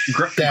 That's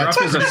Gruff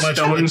is a pretty much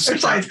stone. Or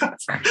science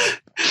class.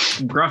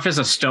 Gruff is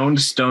a stone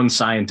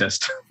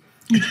scientist.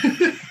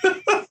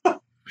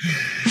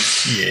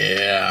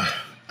 Yeah.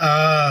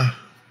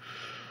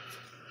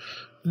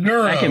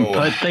 Neuro. I can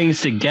put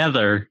things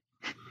together.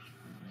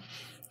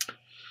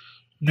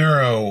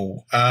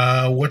 Neuro,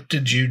 what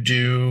did you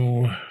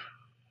do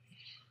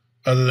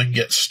other than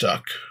get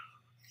stuck?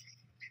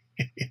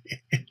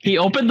 He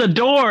opened the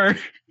door.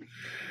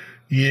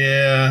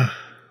 Yeah.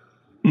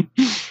 Do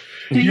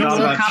you Thought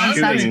also about common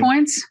sense shooting.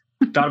 points?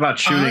 Thought about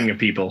shooting at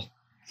people.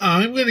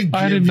 I'm going to give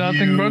I did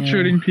nothing but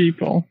shooting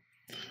people.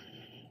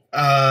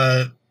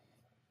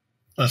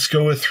 Let's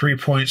go with 3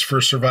 points for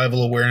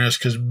survival awareness,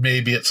 because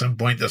maybe at some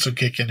point this will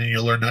kick in and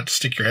you'll learn not to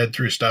stick your head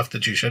through stuff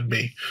that you shouldn't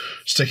be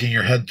sticking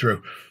your head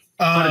through.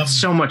 But it's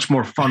so much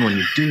more fun when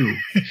you do.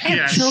 I have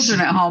Yes. children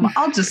at home.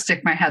 I'll just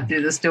stick my head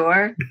through this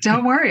door.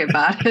 Don't worry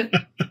about it.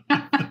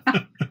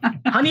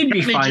 Honey'd be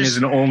Let me fine just-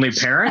 as an only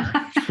parent.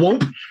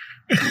 Whoop.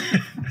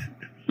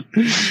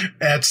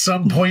 At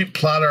some point,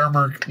 plot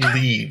armor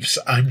leaves.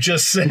 I'm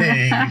just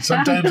saying.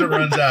 Sometimes it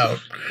runs out.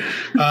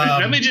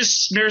 Let me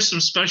just smear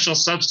some special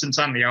substance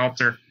on the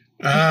altar.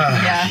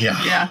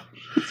 Yeah.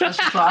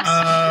 Special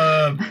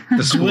sauce.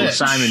 The school of Glitch.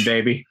 Simon,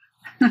 baby.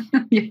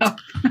 Yeah.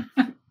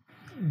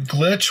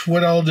 Glitch,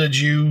 what all did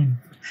you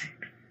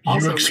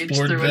Also reach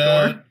explored through a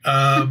that?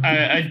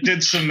 I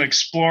did some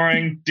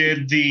exploring,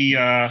 did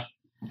the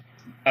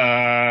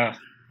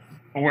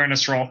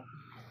awareness roll.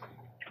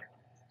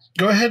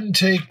 Go ahead and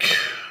take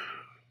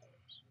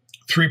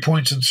 3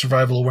 points in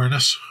survival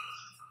awareness.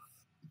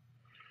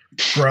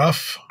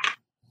 Gruff.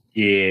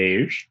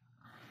 Yes.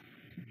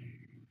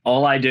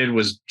 All I did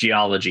was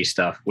geology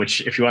stuff,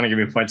 which if you want to give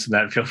me points on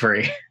that, feel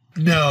free.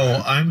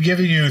 No, I'm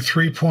giving you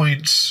 3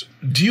 points.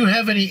 Do you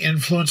have any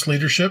influence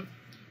leadership?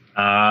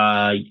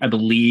 I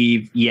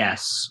believe,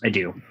 yes, I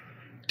do.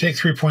 Take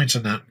 3 points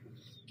in that.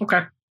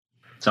 Okay.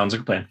 Sounds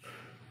like a plan.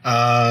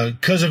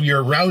 Because of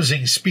your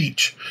rousing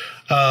speech.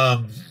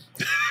 I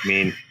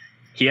mean,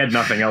 he had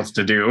nothing else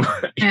to do.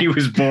 He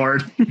was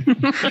bored.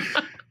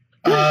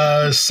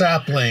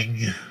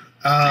 Sapling.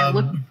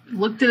 I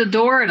looked at a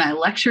door and I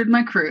lectured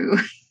my crew.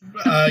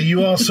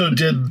 You also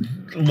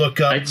did look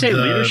up I'd say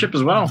leadership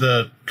as well.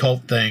 The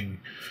cult thing.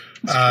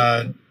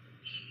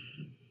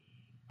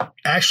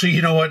 Actually,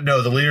 you know what?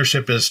 No, the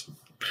leadership is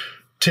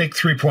take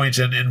 3 points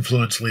in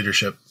influence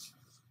leadership.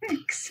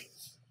 Thanks.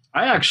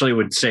 I actually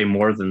would say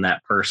more than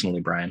that personally,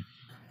 Brian.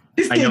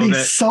 He's I know getting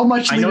that- so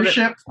much I know that-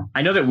 leadership.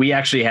 I know that we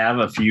actually have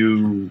a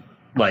few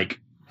like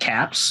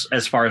caps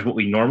as far as what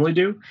we normally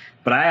do,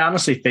 but I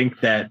honestly think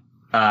that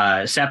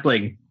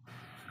Sapling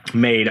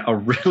made a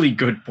really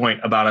good point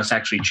about us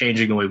actually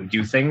changing the way we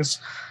do things.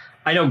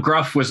 I know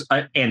Gruff was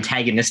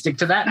antagonistic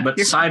to that, but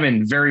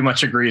Simon very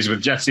much agrees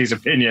with Jesse's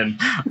opinion.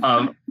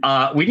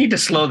 We need to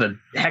slow the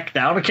heck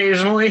down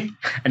occasionally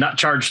and not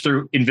charge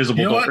through invisible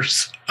You know what?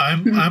 doors.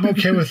 I'm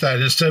okay with that.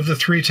 Instead of the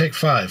 3, take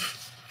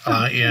 5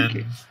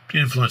 in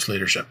influence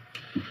leadership.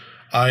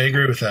 I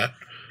agree with that.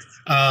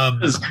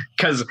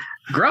 Because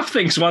Gruff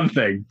thinks one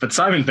thing, but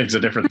Simon thinks a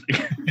different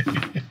thing.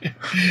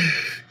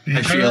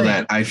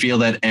 I feel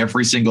that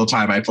every single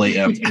time I play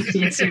Imp.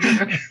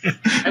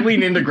 I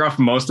lean into Gruff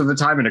most of the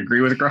time and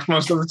agree with Gruff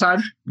most of the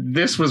time.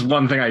 This was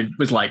one thing I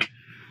was like,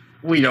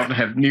 we don't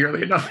have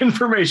nearly enough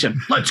information.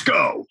 Let's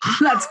go.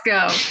 Let's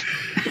go.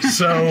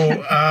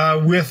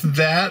 So with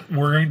that,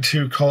 we're going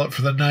to call it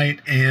for the night,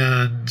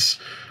 and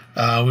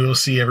we will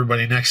see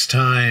everybody next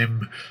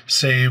time.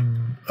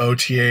 Same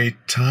OTA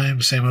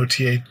time, same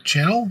OTA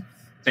channel.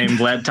 Same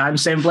Vlad time,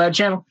 same Vlad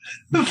channel.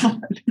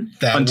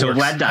 That Until works.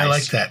 Vlad dies. I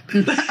like that.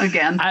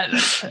 Again.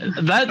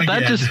 That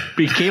Again. just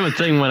became a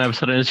thing one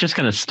episode, and it's just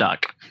kind of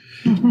stuck.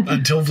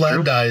 Until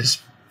Vlad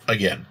dies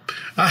again.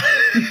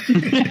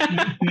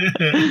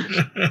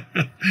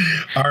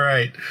 All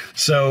right.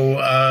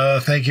 So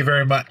thank you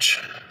very much.